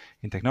change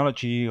in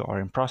technology or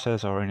in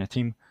process or in a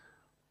team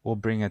will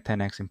bring a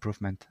 10x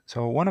improvement.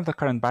 So one of the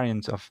current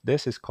variants of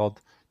this is called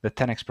the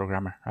 10x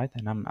programmer, right?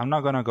 And I'm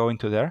not going to go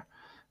into there,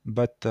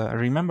 but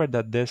remember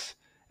that this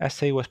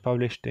essay was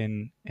published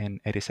in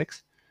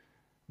 86,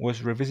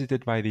 was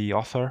revisited by the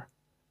author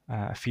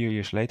a few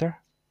years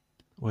later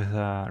with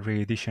a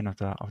reedition of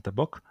the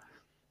book.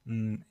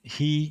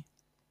 He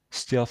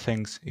still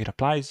thinks it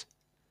applies.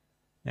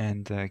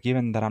 And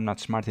given that I'm not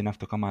smart enough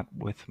to come up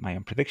with my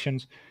own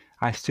predictions,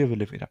 I still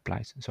believe it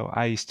applies. So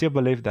I still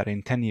believe that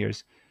in 10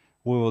 years,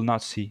 we will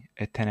not see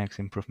a 10x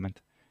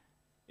improvement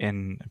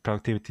in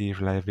productivity,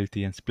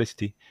 reliability, and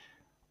simplicity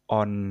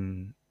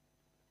on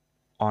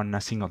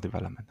a single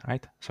development,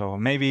 right? So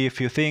maybe a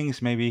few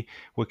things, maybe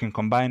we can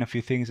combine a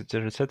few things,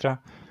 etc., etc.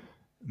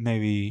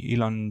 Maybe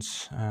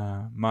Elon's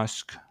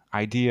Musk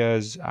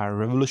ideas are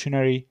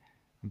revolutionary,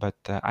 but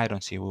I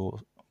don't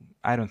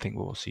think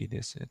we will see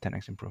this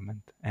 10x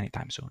improvement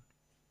anytime soon.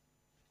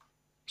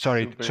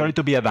 Sorry Super.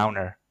 to be a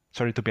downer.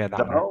 Sorry to be a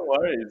downer. Don't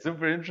worry, it's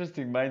super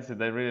interesting mindset.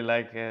 I really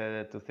like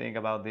to think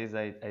about this.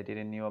 I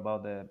didn't knew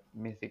about the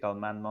Mythical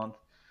Man Month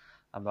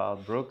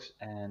about Brooks,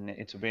 and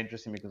it's super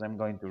interesting because I'm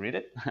going to read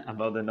it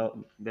about the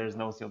no. There's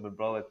no silver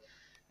bullet,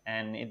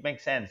 and it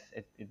makes sense.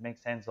 It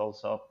makes sense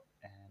also,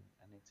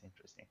 and it's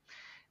interesting.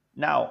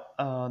 Now,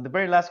 the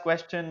very last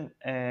question,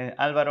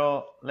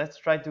 Alvaro. Let's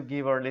try to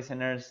give our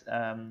listeners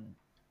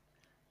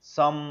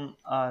some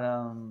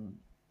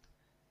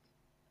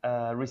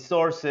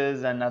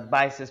resources and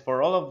advices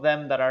for all of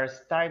them that are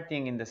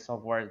starting in the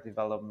software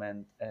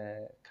development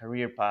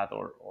career path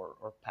or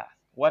path.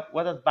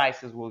 What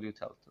advices will you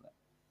tell to them?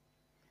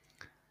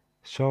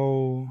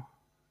 So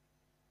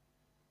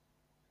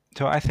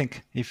I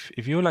think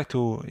if you like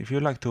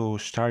to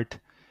start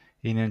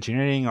in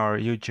engineering, or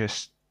you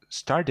just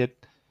started,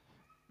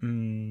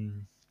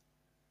 mm,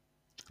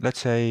 let's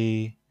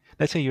say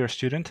let's say you're a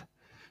student.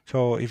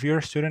 So if you're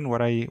a student,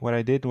 what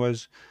I did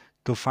was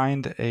to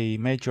find a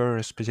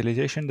major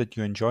specialization that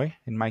you enjoy.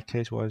 In my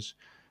case was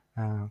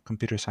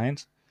computer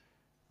science,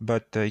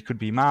 but it could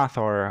be math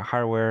or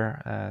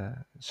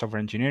hardware, software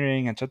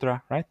engineering,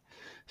 etc. Right?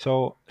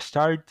 So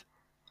start.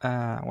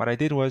 What I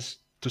did was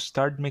to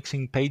start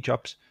mixing paid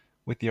jobs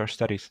with your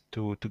studies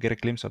to get a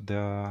glimpse of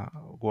the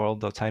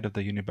world outside of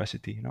the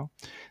university.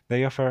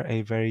 They offer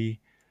a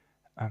very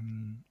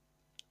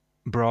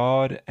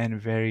broad and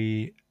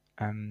very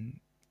um,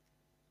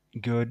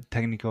 good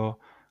technical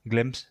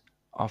glimpse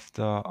of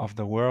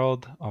the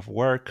world of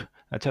work,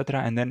 etc.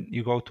 And then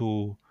you go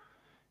to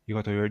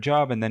your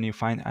job, and then you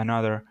find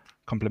another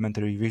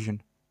complementary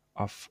vision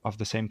of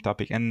the same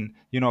topic. And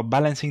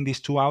balancing these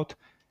two out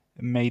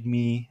made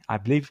me, I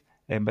believe,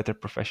 a better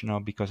professional,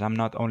 because I'm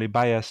not only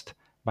biased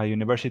by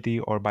university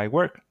or by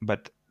work,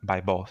 but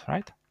by both,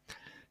 right?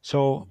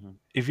 So Mhm.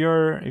 if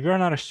you're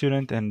not a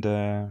student, and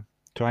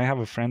so I have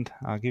a friend,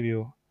 I'll give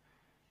you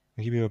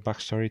a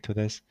backstory to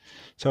this.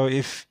 So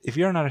if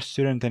you're not a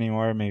student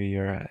anymore, maybe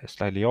you're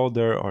slightly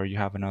older, or you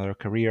have another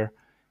career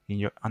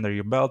under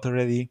your belt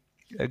already.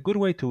 A good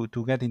way to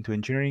get into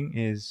engineering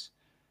is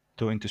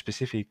to into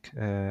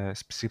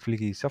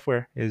specifically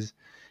software is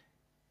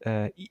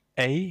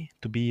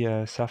to be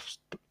a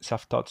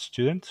self-taught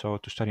student, so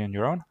to study on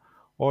your own,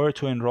 or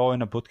to enroll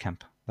in a boot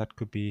camp. That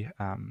could be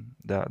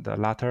the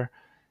latter.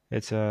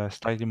 It's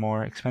slightly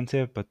more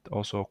expensive, but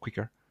also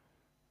quicker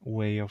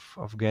way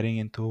of getting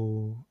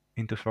into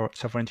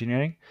software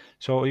engineering.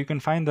 So you can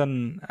find a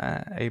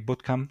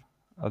bootcamp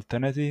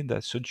alternative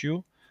that suits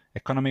you,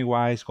 economy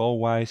wise, goal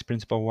wise,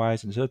 principle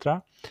wise,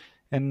 etc.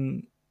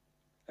 And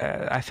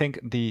I think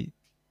the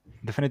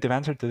definitive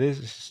answer to this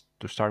is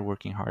to start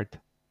working hard.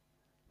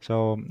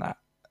 So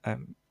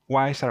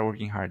why start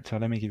working hard? So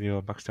let me give you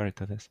a backstory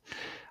to this.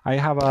 I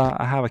have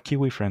a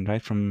Kiwi friend,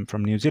 right, from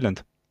New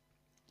Zealand,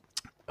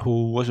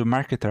 who was a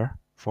marketer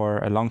for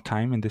a long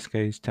time, in this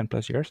case 10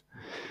 plus years,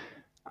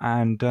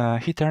 and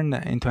he turned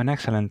into an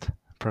excellent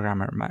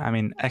programmer. I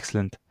mean,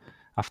 excellent,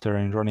 after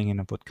enrolling in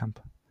a bootcamp.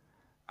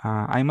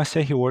 I must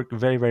say he worked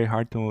very, very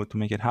hard to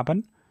make it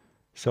happen.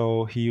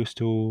 So he used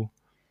to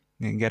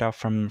get up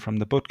from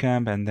the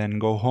bootcamp and then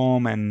go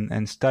home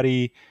and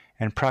study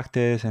and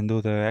practice and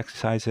do the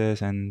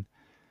exercises, and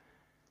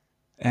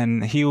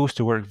he used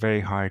to work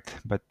very hard.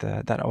 But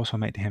that also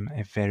made him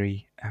a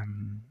very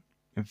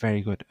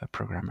good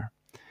programmer.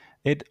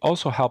 It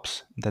also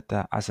helps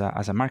that as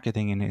a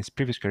marketing in his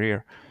previous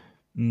career,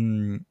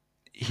 mm,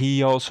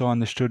 he also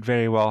understood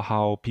very well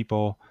how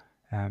people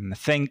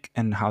think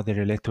and how they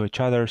relate to each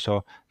other.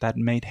 So that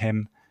made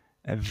him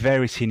a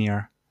very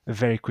senior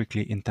very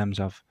quickly in terms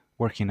of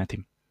working a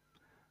team,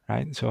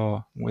 right?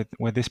 So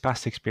with this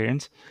past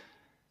experience,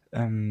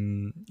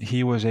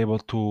 he was able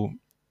to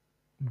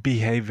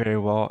behave very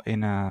well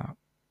in a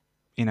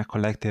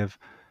collective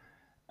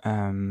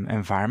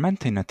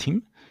environment, in a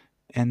team,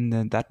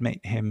 and that made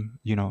him,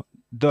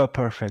 the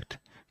perfect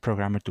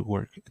programmer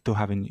to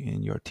have in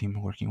your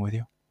team working with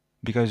you,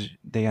 because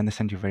they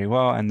understand you very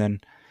well, and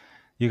then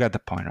you got the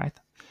point, right?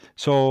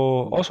 So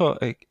also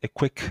a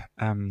quick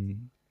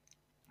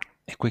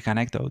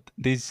anecdote.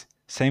 This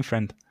same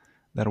friend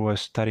that was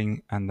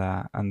studying on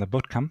the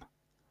bootcamp,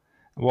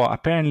 well,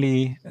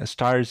 apparently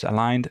stars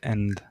aligned,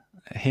 and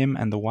him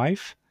and the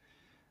wife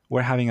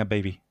were having a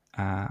baby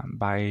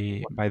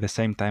by the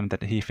same time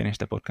that he finished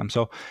the bootcamp.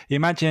 So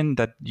imagine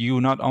that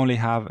you not only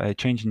have a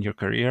change in your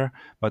career,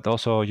 but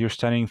also you're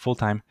studying full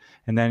time,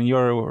 and then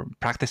you're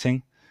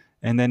practicing,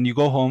 and then you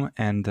go home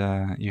and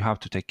you have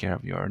to take care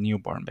of your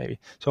newborn baby.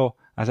 So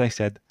as I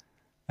said,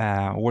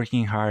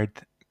 working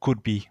hard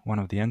could be one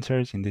of the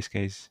answers. In this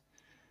case,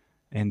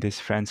 in this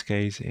friend's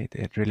case,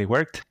 it really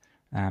worked,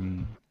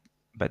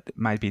 but it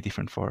might be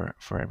different for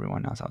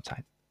everyone else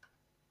outside.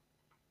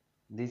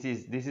 This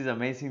is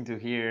amazing to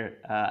hear,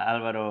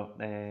 Alvaro.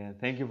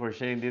 Thank you for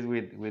sharing this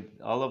with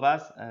all of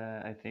us.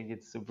 I think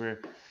it's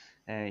super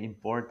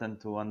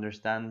important to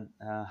understand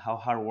how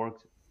hard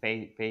work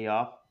pays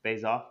off.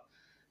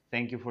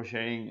 Thank you for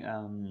sharing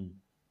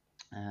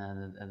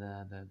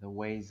the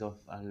ways of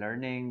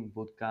learning,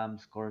 boot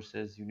camps,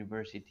 courses,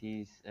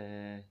 universities,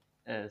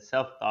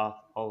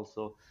 self-taught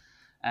also,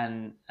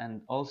 and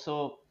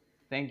also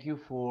thank you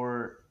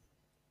for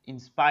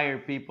inspire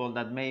people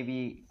that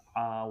maybe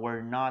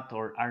were not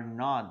or are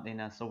not in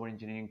a software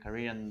engineering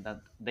career, and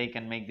that they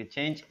can make the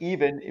change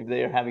even if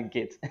they are having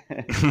kids.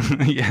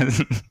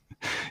 Yes.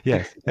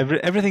 Yes,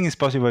 everything is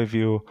possible if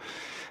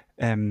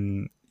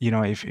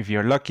if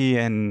you're lucky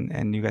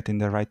and you get in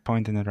the right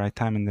point, in the right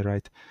time, in the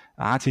right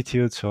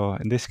attitude. So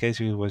in this case,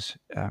 it was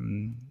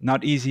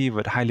not easy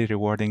but highly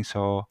rewarding.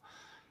 So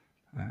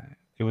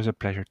it was a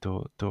pleasure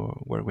to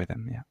work with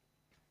them. Yeah.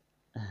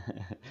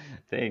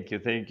 Thank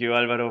you,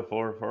 Alvaro,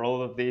 for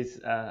all of this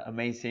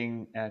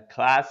amazing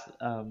class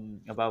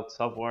about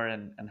software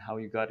and how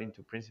you got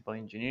into principal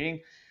engineering.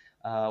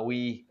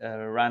 We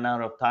ran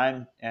out of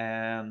time,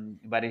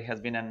 but it has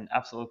been an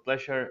absolute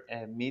pleasure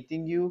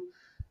meeting you.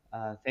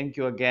 Thank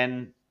you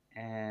again,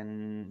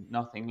 and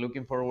nothing.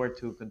 Looking forward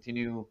to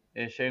continue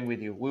sharing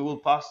with you. We will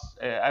post.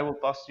 I will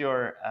post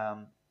your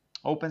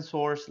open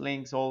source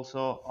links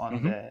also on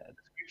Hmm. the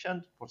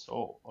description, for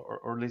so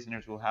our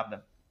listeners will have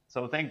them.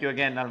 So thank you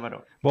again,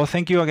 Alvaro. Well,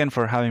 thank you again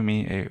for having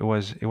me. It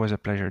was a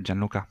pleasure,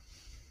 Gianluca.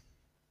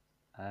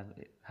 Uh,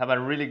 have a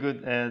really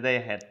good day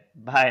ahead.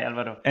 Bye,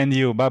 Alvaro. And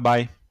you. Bye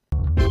bye.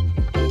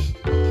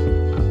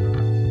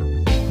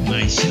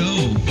 My show.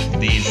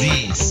 This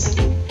is